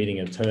staff meeting,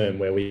 a term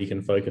where we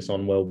can focus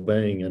on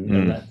well-being,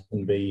 and that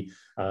can be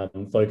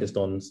focused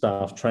on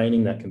staff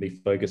training, that can be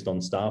focused on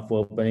staff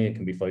well-being, it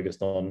can be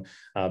focused on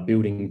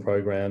building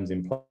programs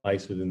in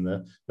place within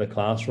the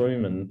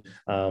classroom, and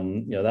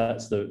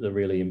that's the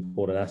really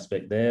important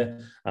aspect there.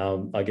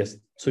 I guess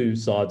two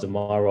sides of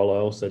my role. I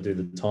also do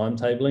the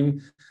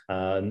timetabling,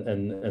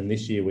 and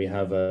this year we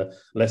have a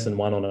lesson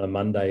 1 on a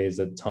Monday is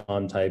a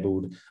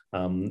timetabled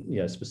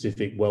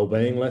specific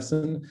well-being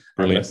lesson.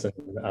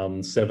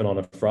 Lesson 7 on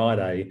a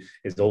Friday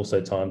is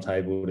also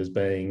timetabled as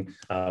being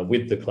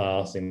with the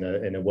class in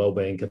a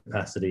well-being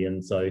capacity,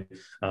 and so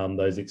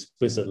those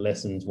explicit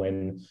lessons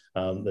when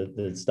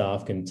the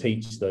staff can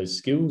teach those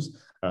skills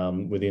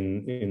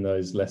within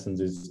those lessons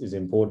is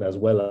important, as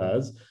well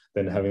as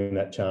then having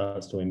that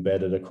chance to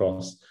embed it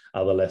across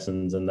other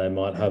lessons. And they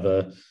might have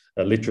a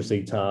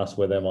literacy task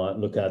where they might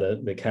look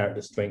at the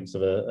character strengths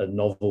of a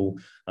novel,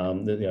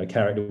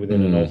 character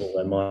within a novel.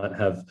 They might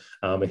have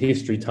a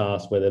history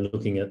task where they're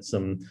looking at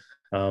some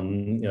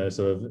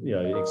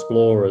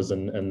explorers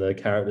and the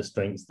character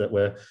strengths that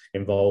were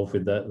involved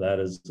with that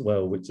as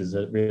well, which is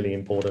a really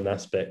important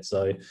aspect.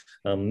 So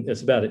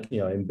it's about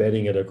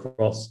embedding it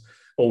across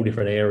all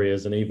different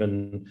areas, and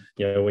even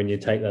when you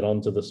take that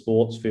onto the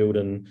sports field,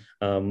 and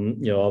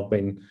I've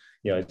been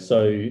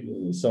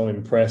so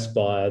impressed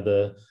by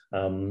the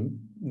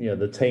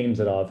teams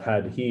that I've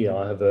had here.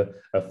 I have a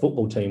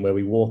football team where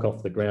we walk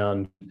off the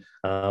ground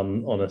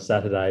on a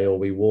Saturday, or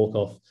we walk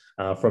off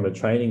from a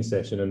training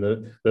session, and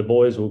the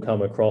boys will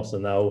come across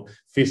and they'll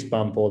fist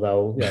bump, or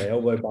they'll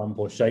elbow bump,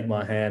 or shake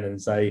my hand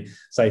and say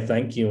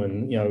thank you.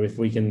 And if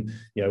we can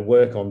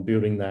work on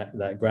building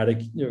that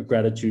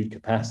gratitude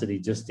capacity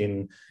just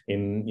in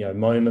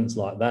moments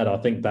like that. I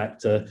think back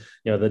to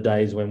the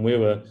days when we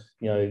were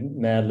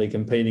madly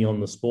competing on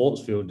the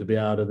sports field, to be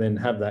able to then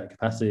have that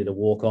capacity to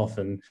walk off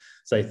and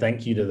say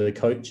thank you to the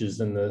coaches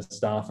and the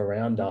staff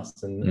around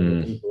us, and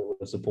the people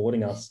who are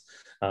supporting us,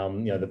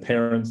 the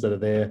parents that are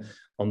there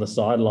on the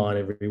sideline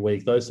every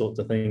week, those sorts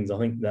of things. I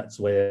think that's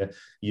where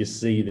you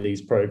see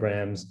these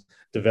programs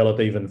develop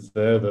even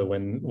further,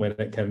 when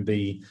it can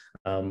be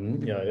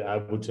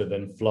able to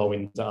then flow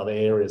into other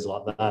areas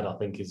like that. I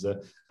think is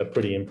a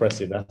pretty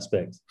impressive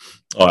aspect.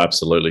 Oh,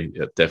 absolutely.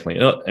 Yeah,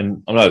 definitely.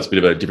 And I know it's a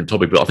bit of a different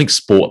topic, but I think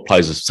sport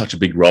plays such a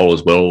big role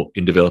as well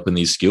in developing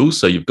these skills.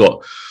 So you've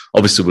got,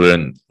 obviously, we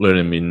learn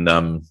them in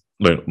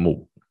like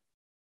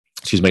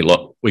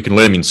we can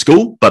learn them in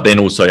school, but then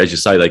also, as you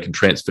say, they can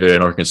transfer.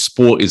 And I reckon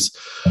sport is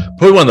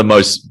probably one of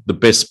the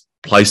best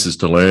places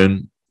to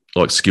learn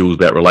like skills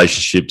about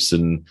relationships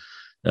and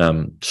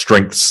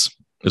strengths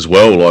as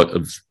well, like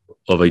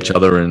of each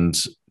other, and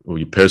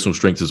your personal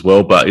strengths as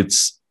well. But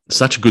it's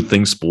such a good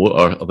thing,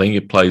 sport. I think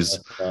it plays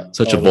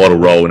such a vital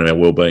role in our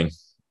well-being.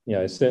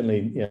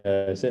 Certainly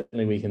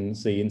we can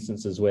see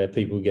instances where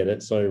people get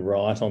it so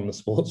right on the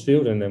sports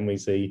field, and then we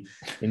see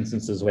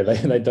instances where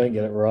they don't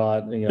get it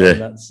right. And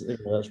that's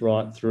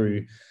right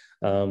through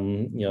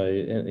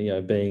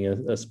being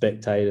a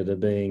spectator, to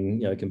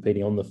being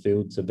competing on the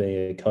field, to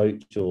being a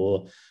coach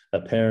or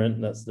a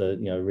parent. That's the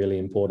really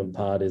important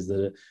part, is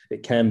that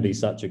it can be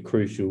such a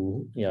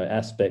crucial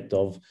aspect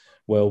of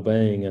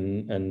well-being,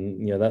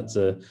 and that's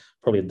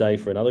probably a day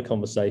for another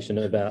conversation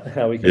about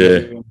how we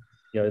can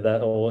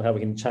that, or how we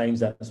can change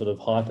that sort of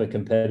hyper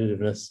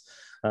competitiveness,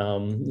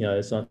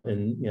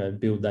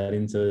 build that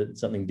into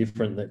something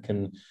different that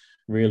can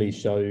really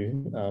show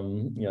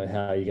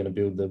how you're going to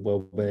build the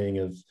well-being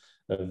of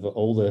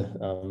all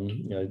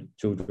the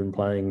children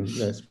playing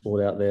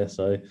sport out there.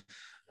 So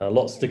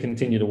lots to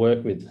continue to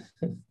work with.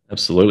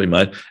 Absolutely,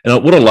 mate.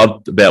 And what I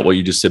loved about what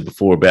you just said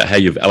before about how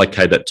you've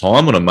allocated that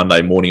time on a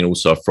Monday morning and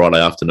also a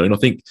Friday afternoon, I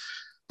think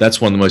that's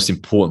one of the most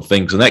important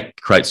things, and that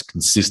creates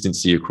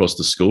consistency across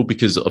the school,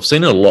 because I've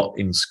seen it a lot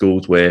in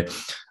schools where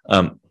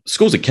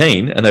schools are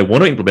keen and they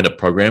want to implement a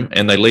program,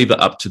 and they leave it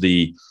up to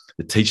the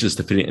teachers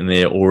to fit it in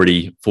their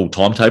already full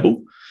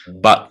timetable.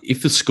 But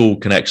if the school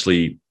can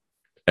actually,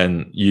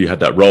 and you have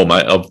that role,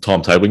 mate, of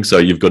timetabling, so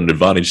you've got an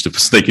advantage to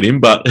sneak it in.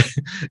 But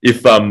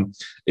if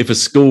a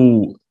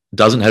school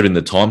doesn't have it in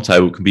the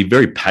timetable, it can be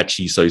very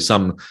patchy. So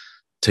some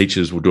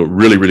teachers will do it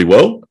really, really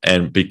well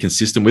and be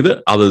consistent with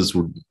it. Others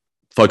would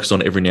focus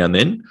on it every now and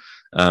then,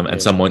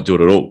 and some won't do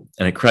it at all.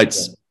 And it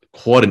creates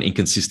quite an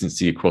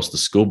inconsistency across the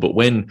school. But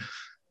when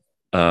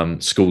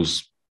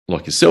schools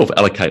like yourself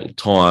allocate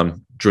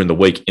time during the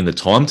week in the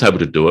timetable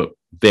to do it,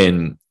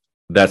 then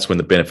that's when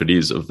the benefit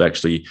is of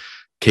actually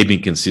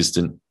keeping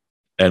consistent,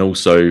 and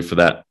also for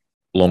that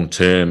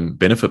long-term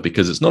benefit,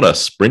 because it's not a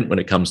sprint when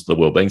it comes to the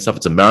wellbeing stuff.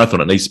 It's a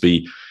marathon. It needs to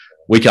be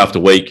week after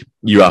week,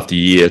 year after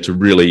year, to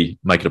really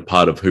make it a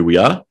part of who we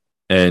are.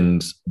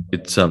 And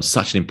it's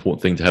such an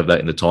important thing to have that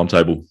in the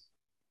timetable.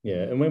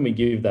 Yeah, and when we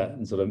give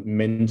that sort of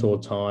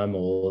mentor time,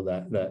 or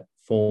that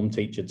form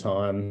teacher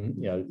time,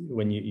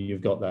 when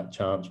you've got that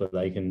chance where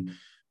they can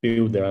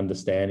build their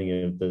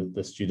understanding of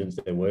the students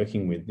they're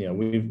working with.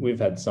 We've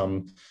had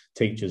some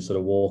teachers sort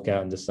of walk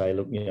out and just say,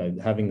 look,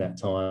 having that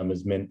time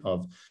has meant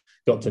I've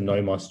got to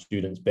know my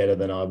students better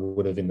than I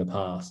would have in the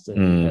past,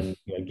 and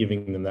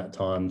giving them that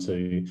time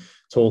to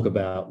talk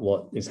about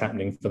what is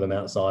happening for them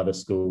outside of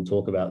school,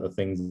 talk about the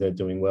things they're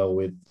doing well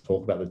with,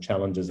 talk about the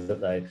challenges that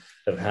they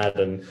have had,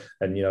 and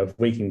if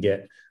we can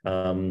get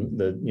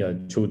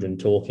the children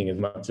talking as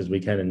much as we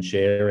can and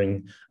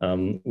sharing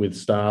with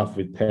staff,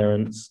 with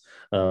parents,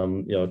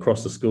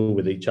 across the school,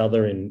 with each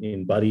other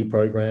in buddy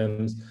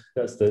programs.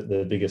 That's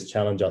the biggest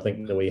challenge I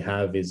think that we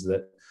have, is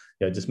that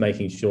just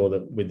making sure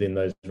that within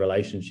those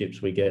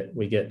relationships we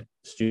get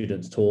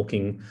students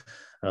talking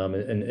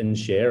and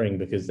sharing,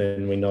 because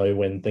then we know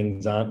when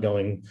things aren't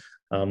going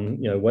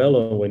well,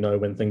 or we know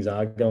when things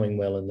are going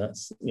well, and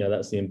that's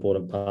the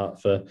important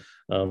part for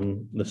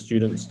the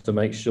students, to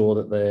make sure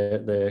that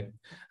they're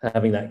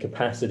having that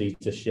capacity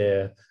to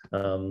share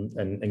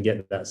and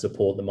get that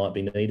support that might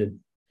be needed.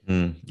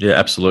 Yeah,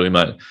 absolutely,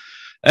 mate.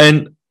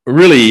 And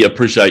really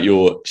appreciate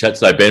your chat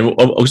today, Ben.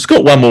 I've just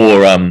got one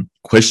more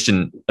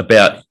question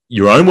about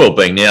your own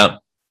wellbeing.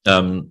 Now, I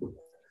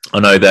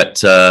know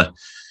that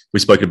we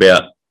spoke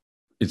about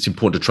it's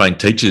important to train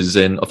teachers,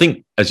 and I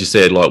think, as you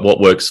said, like what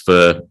works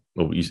for,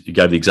 well, you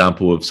gave the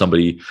example of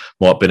somebody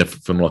might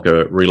benefit from like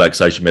a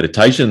relaxation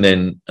meditation,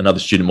 then another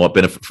student might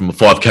benefit from a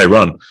 5K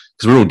run,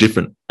 because we're all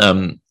different.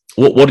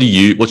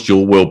 What's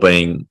your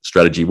wellbeing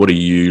strategy? What do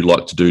you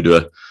like to do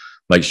to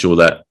make sure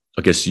that,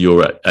 I guess,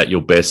 you're at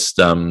your best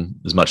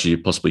as much as you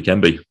possibly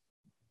can be?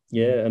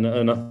 Yeah,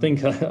 and I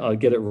think I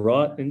get it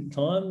right in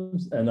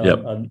times, and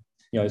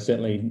I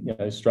certainly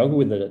struggle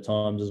with it at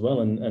times as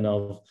well. And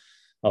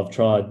I've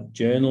tried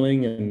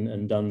journaling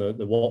and done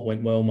the what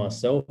went well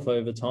myself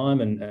over time,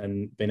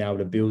 and been able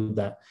to build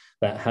that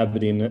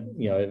habit in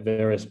at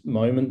various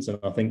moments. And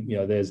I think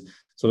there's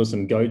sort of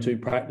some go-to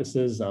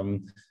practices.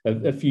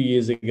 A few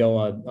years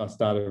ago, I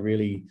started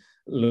really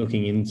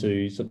looking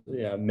into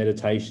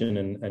meditation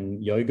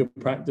and yoga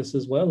practice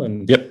as well,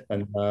 and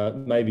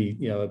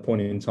maybe a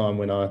point in time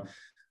when I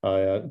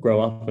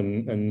grow up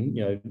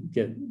and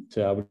get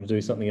to able to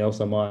do something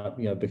else, I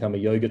might become a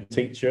yoga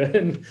teacher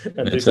and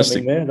do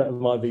something there. That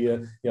might be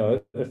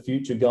a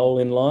future goal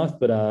in life.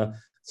 But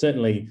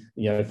certainly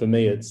for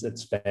me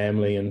it's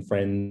family and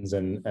friends,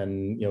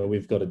 and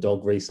we've got a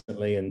dog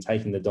recently, and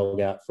taking the dog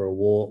out for a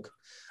walk.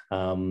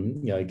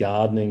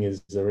 Gardening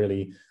is a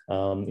really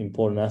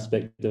important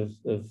aspect of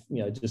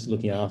just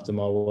looking after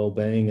my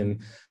well-being.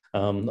 And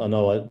I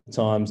know at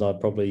times I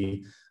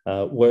probably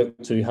work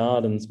too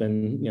hard and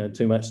spend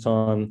too much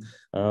time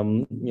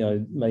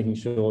making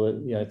sure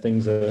that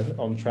things are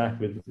on track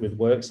with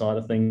work side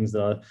of things,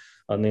 that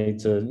I need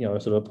to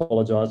sort of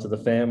apologize to the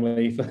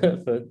family for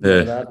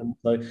that. And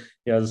so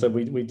as I said,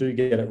 we do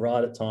get it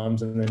right at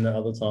times, and then at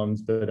other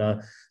times.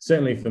 But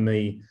certainly for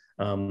me,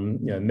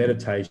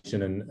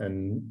 meditation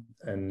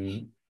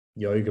and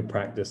yoga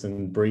practice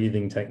and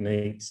breathing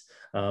techniques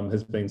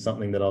has been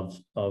something that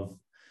I've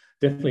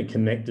definitely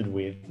connected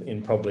with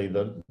in probably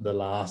the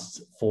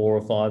last 4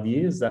 or 5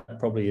 years. That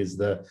probably is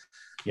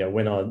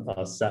when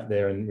I sat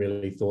there and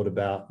really thought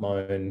about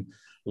my own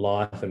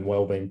life and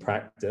wellbeing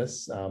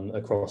practice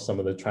across some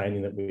of the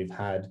training that we've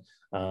had.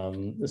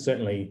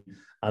 Certainly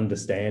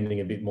understanding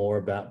a bit more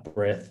about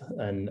breath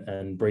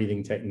and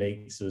breathing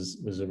techniques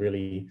was a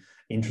really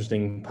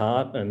interesting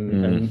part.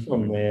 And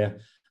from there,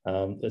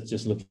 it's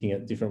just looking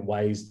at different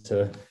ways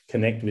to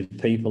connect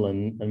with people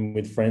and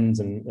with friends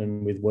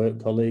and with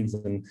work colleagues,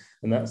 and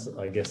that's,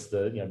 I guess,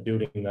 the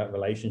building that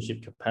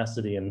relationship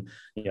capacity. And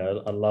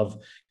I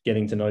love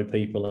getting to know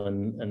people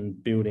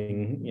and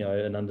building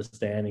an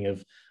understanding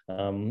of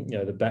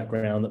the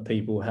background that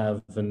people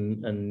have,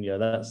 and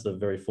that's the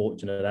very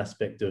fortunate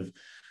aspect of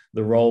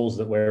the roles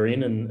that we're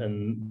in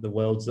and the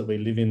worlds that we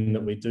live in,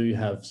 that we do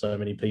have so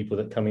many people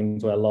that come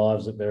into our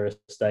lives at various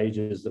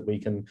stages that we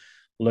can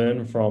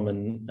learn from,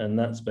 and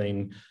that's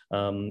been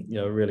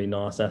a really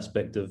nice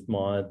aspect of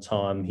my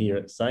time here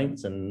at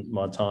Saints, and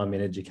my time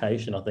in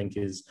education, I think,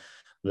 is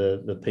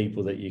the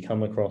people that you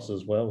come across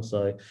as well.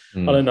 So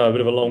I don't know, a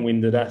bit of a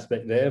long-winded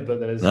aspect there,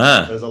 but there's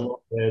a lot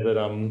there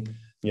that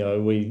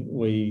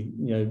we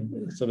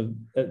sort of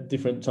at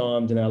different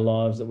times in our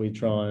lives that we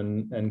try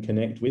and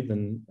connect with,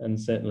 and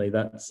certainly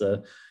that's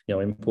a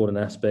important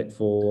aspect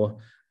for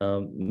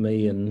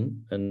me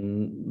and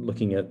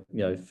looking at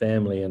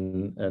family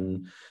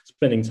and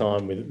spending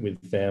time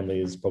with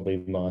family is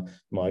probably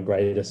my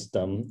greatest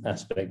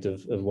aspect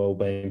of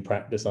wellbeing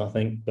practice, I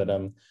think. But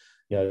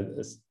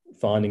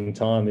finding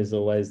time is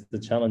always the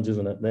challenge,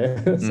 isn't it?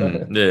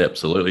 There. Yeah,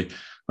 absolutely.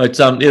 But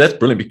yeah, that's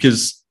brilliant,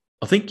 because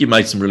I think you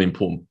made some really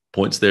important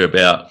points there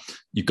about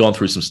you've gone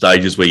through some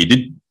stages where you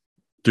did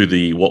do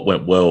the what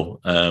went well,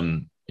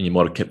 and you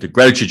might have kept a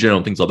gratitude journal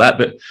and things like that.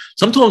 But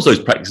sometimes those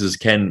practices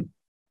can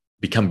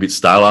become a bit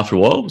stale after a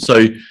while. So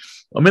I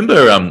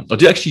remember I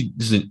did actually,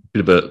 this is a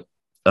bit of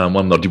a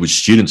one that I did with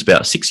students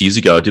about 6 years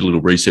ago. I did a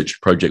little research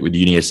project with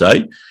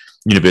UniSA,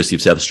 University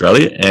of South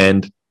Australia,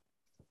 and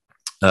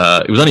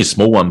it was only a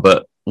small one,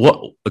 but what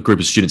a group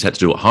of students had to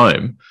do at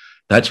home,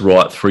 they had to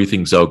write 3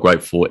 things they were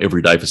grateful for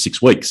every day for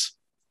 6 weeks.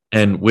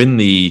 And when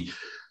the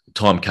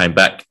time came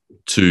back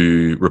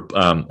to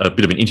a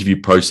bit of an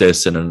interview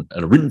process and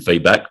a written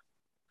feedback,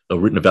 a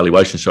written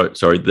evaluation,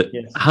 sorry, that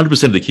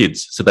 100% of the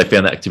kids said they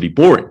found that activity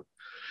boring.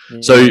 Yeah.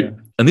 So,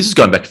 and this is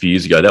going back a few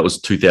years ago. That was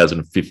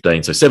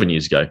 2015, so 7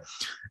 years ago.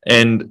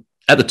 And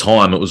at the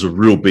time, it was a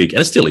real big,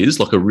 and it still is,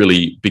 like a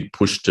really big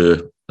push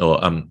to,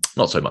 or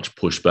not so much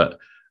push, but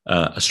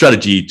a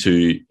strategy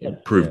to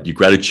improve your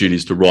gratitude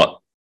is to write,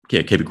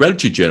 keep a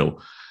gratitude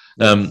journal.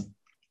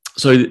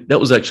 So that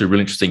was actually a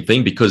really interesting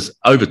thing, because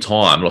over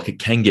time, like, it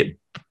can get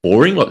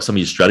boring, like some of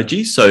your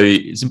strategies. So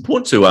it's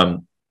important to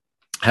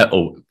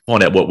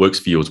find out what works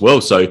for you as well.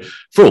 So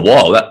for a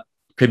while, that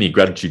keeping a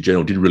gratitude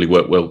journal did really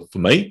work well for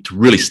me to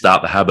really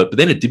start the habit, but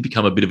then it did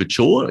become a bit of a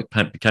chore. It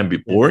became a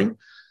bit boring.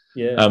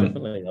 Yeah,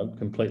 definitely. I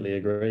completely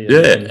agree.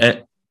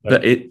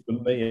 But for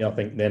me, I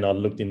think then I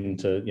looked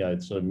into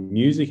sort of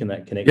music and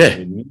that connection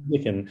with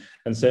music,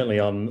 and certainly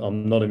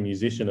I'm not a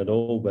musician at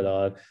all, but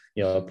I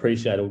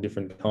appreciate all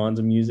different kinds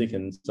of music,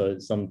 and so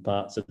some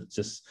parts it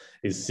just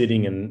is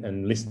sitting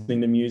and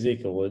listening to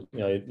music, or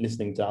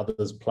listening to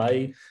others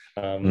play.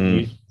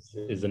 Music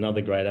is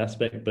another great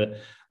aspect, but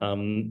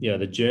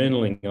the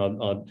journaling,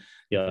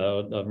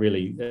 I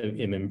really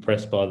am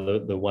impressed by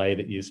the way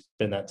that you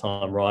spend that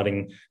time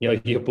writing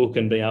your book,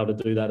 and be able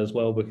to do that as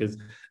well, because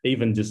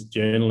even just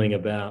journaling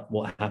about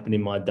what happened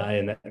in my day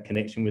and that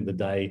connection with the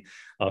day,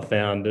 I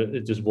found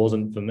it just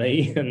wasn't for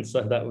me, and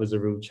so that was a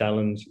real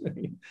challenge.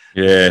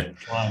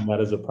 Trying that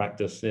as a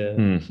practice.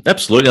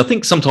 Absolutely. I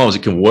think sometimes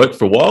it can work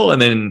for a while,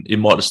 and then it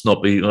might just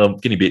not be. I'm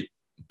getting a bit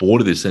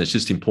bored of this, and it's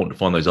just important to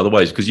find those other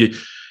ways. Because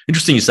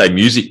interesting you say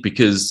music,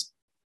 because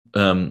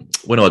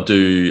when I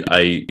do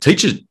a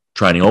teacher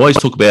training, I always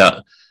talk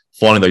about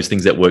finding those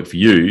things that work for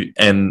you.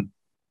 And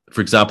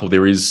for example,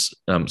 there is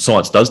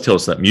science does tell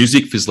us that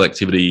music, physical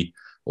activity,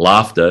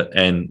 laughter,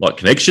 and like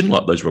connection,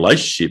 like those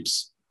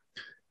relationships,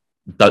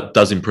 that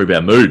does improve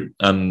our mood.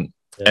 And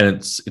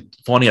it's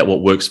finding out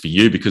what works for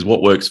you, because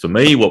what works for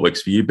me, what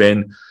works for you,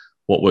 Ben,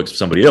 what works for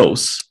somebody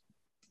else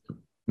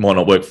might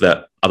not work for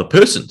that other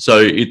person. So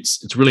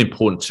it's really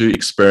important to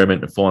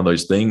experiment and find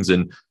those things.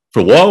 And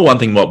for a while, one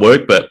thing might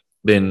work, but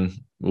then,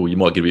 you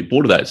might get a bit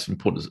bored of that. It's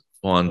important to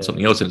find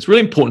something else. And it's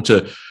really important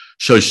to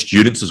show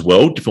students as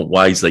well different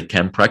ways they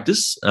can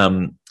practice.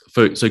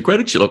 So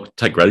gratitude, like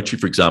take gratitude,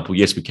 for example.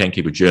 Yes, we can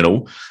keep a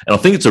journal. And I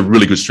think it's a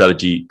really good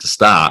strategy to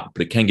start,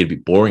 but it can get a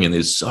bit boring. And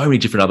there's so many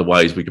different other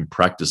ways we can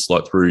practice,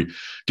 like through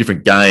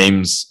different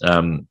games,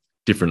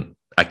 different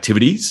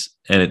activities.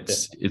 And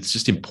it's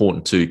just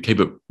important to keep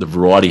the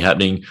variety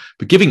happening,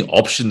 but giving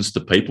options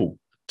to people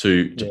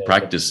to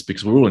practice,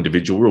 because we're all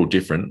individual, we're all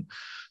different.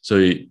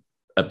 So,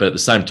 but at the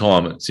same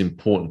time, it's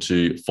important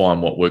to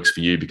find what works for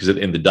you, because at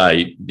the end of the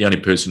day, the only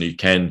person who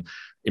can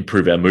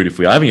improve our mood if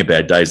we are having a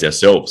bad day is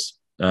ourselves.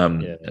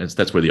 And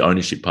that's where the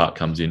ownership part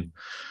comes in.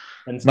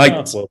 And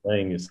staff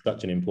well-being is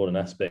such an important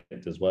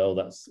aspect as well.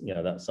 That's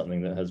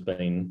something that has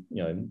been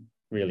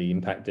really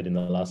impacted in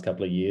the last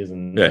couple of years,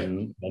 and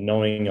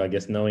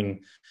knowing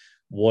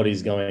what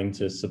is going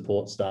to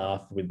support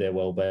staff with their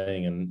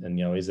well-being,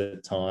 and is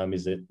it time,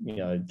 is it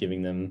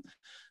giving them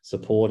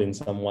support in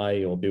some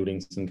way, or building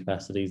some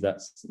capacities.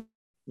 That's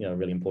a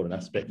really important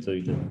aspect to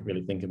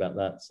really think about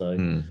that. So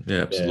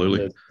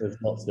absolutely, there's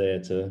lots there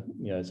to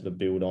sort of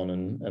build on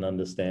and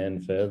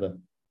understand further.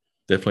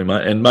 Definitely,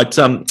 mate. And mate,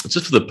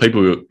 just for the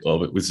people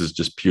who, this is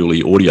just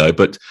purely audio,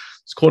 but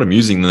it's quite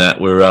amusing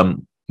that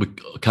we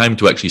came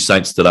to actually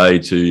Saints today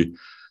to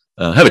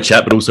have a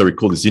chat, but also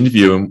record this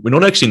interview. And we're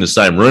not actually in the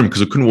same room,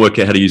 because I couldn't work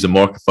out how to use a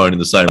microphone in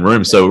the same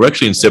room. So we're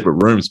actually in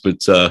separate rooms,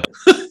 but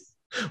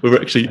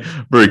we're actually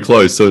very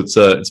close. So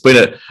it's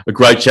been a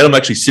great chat. I'm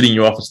actually sitting in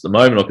your office at the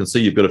moment. I can see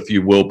you've got a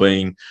few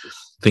wellbeing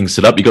things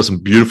set up. You've got some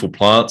beautiful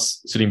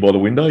plants sitting by the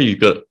window. You've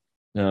got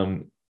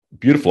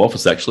beautiful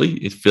office, actually.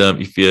 If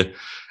you're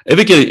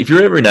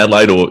ever in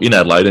Adelaide or in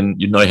Adelaide, and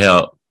you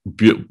know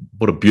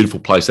what a beautiful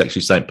place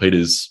actually St.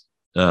 Peter's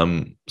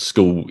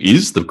school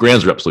is. The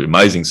grounds are absolutely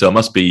amazing. So it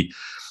must be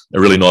a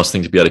really nice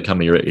thing to be able to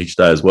come here each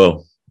day as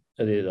well.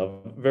 It is.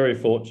 I'm very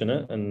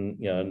fortunate,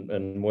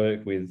 and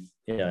work with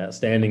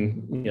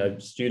outstanding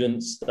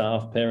students,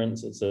 staff,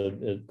 parents. It's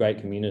a great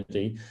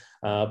community.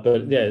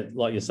 But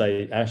like you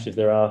say, Ash, if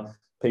there are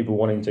people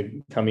wanting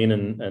to come in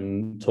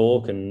and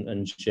talk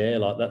and share.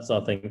 Like that's, I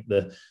think,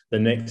 the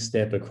next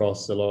step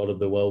across a lot of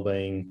the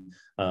wellbeing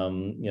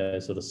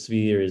sort of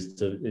sphere is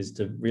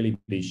to really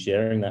be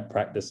sharing that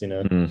practice in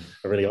a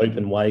really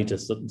open way,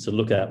 to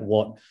look at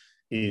what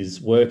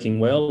is working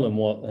well and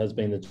what has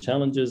been the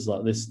challenges.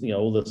 Like this,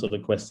 all the sort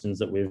of questions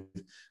that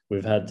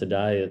we've had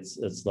today, it's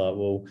like,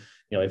 well,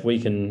 if we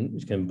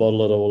can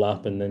bottle it all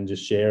up and then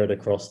just share it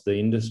across the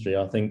industry,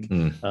 I think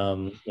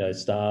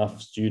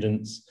staff,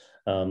 students,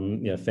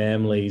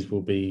 families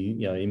will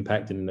be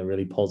impacted in a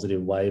really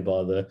positive way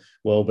by the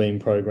wellbeing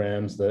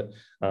programs that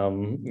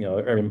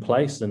are in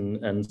place,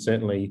 and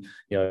certainly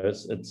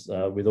it's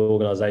with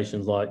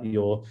organisations like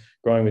your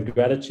Growing with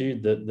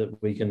Gratitude that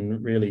we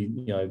can really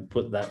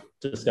put that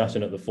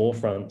discussion at the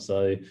forefront.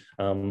 So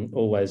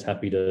always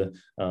happy to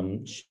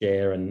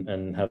share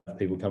and have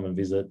people come and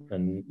visit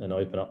and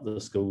open up the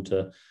school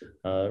to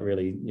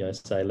really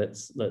say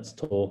let's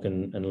talk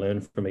and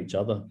learn from each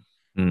other.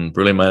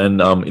 Brilliant, man.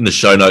 And in the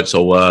show notes,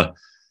 I'll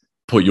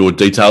put your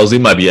details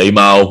in, maybe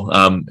email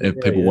if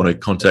people want to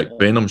contact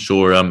Ben. I'm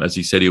sure, as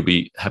he said, he'll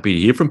be happy to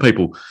hear from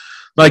people.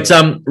 Mate,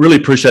 really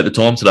appreciate the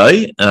time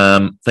today.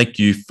 Thank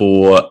you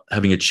for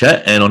having a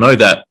chat. And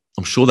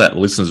I'm sure that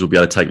listeners will be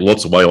able to take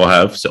lots away. I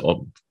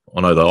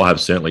know that I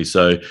have, certainly.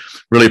 So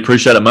really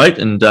appreciate it, mate.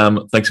 And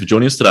thanks for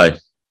joining us today.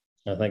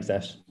 Thanks,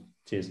 Ash.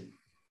 Cheers.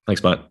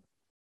 Thanks, mate.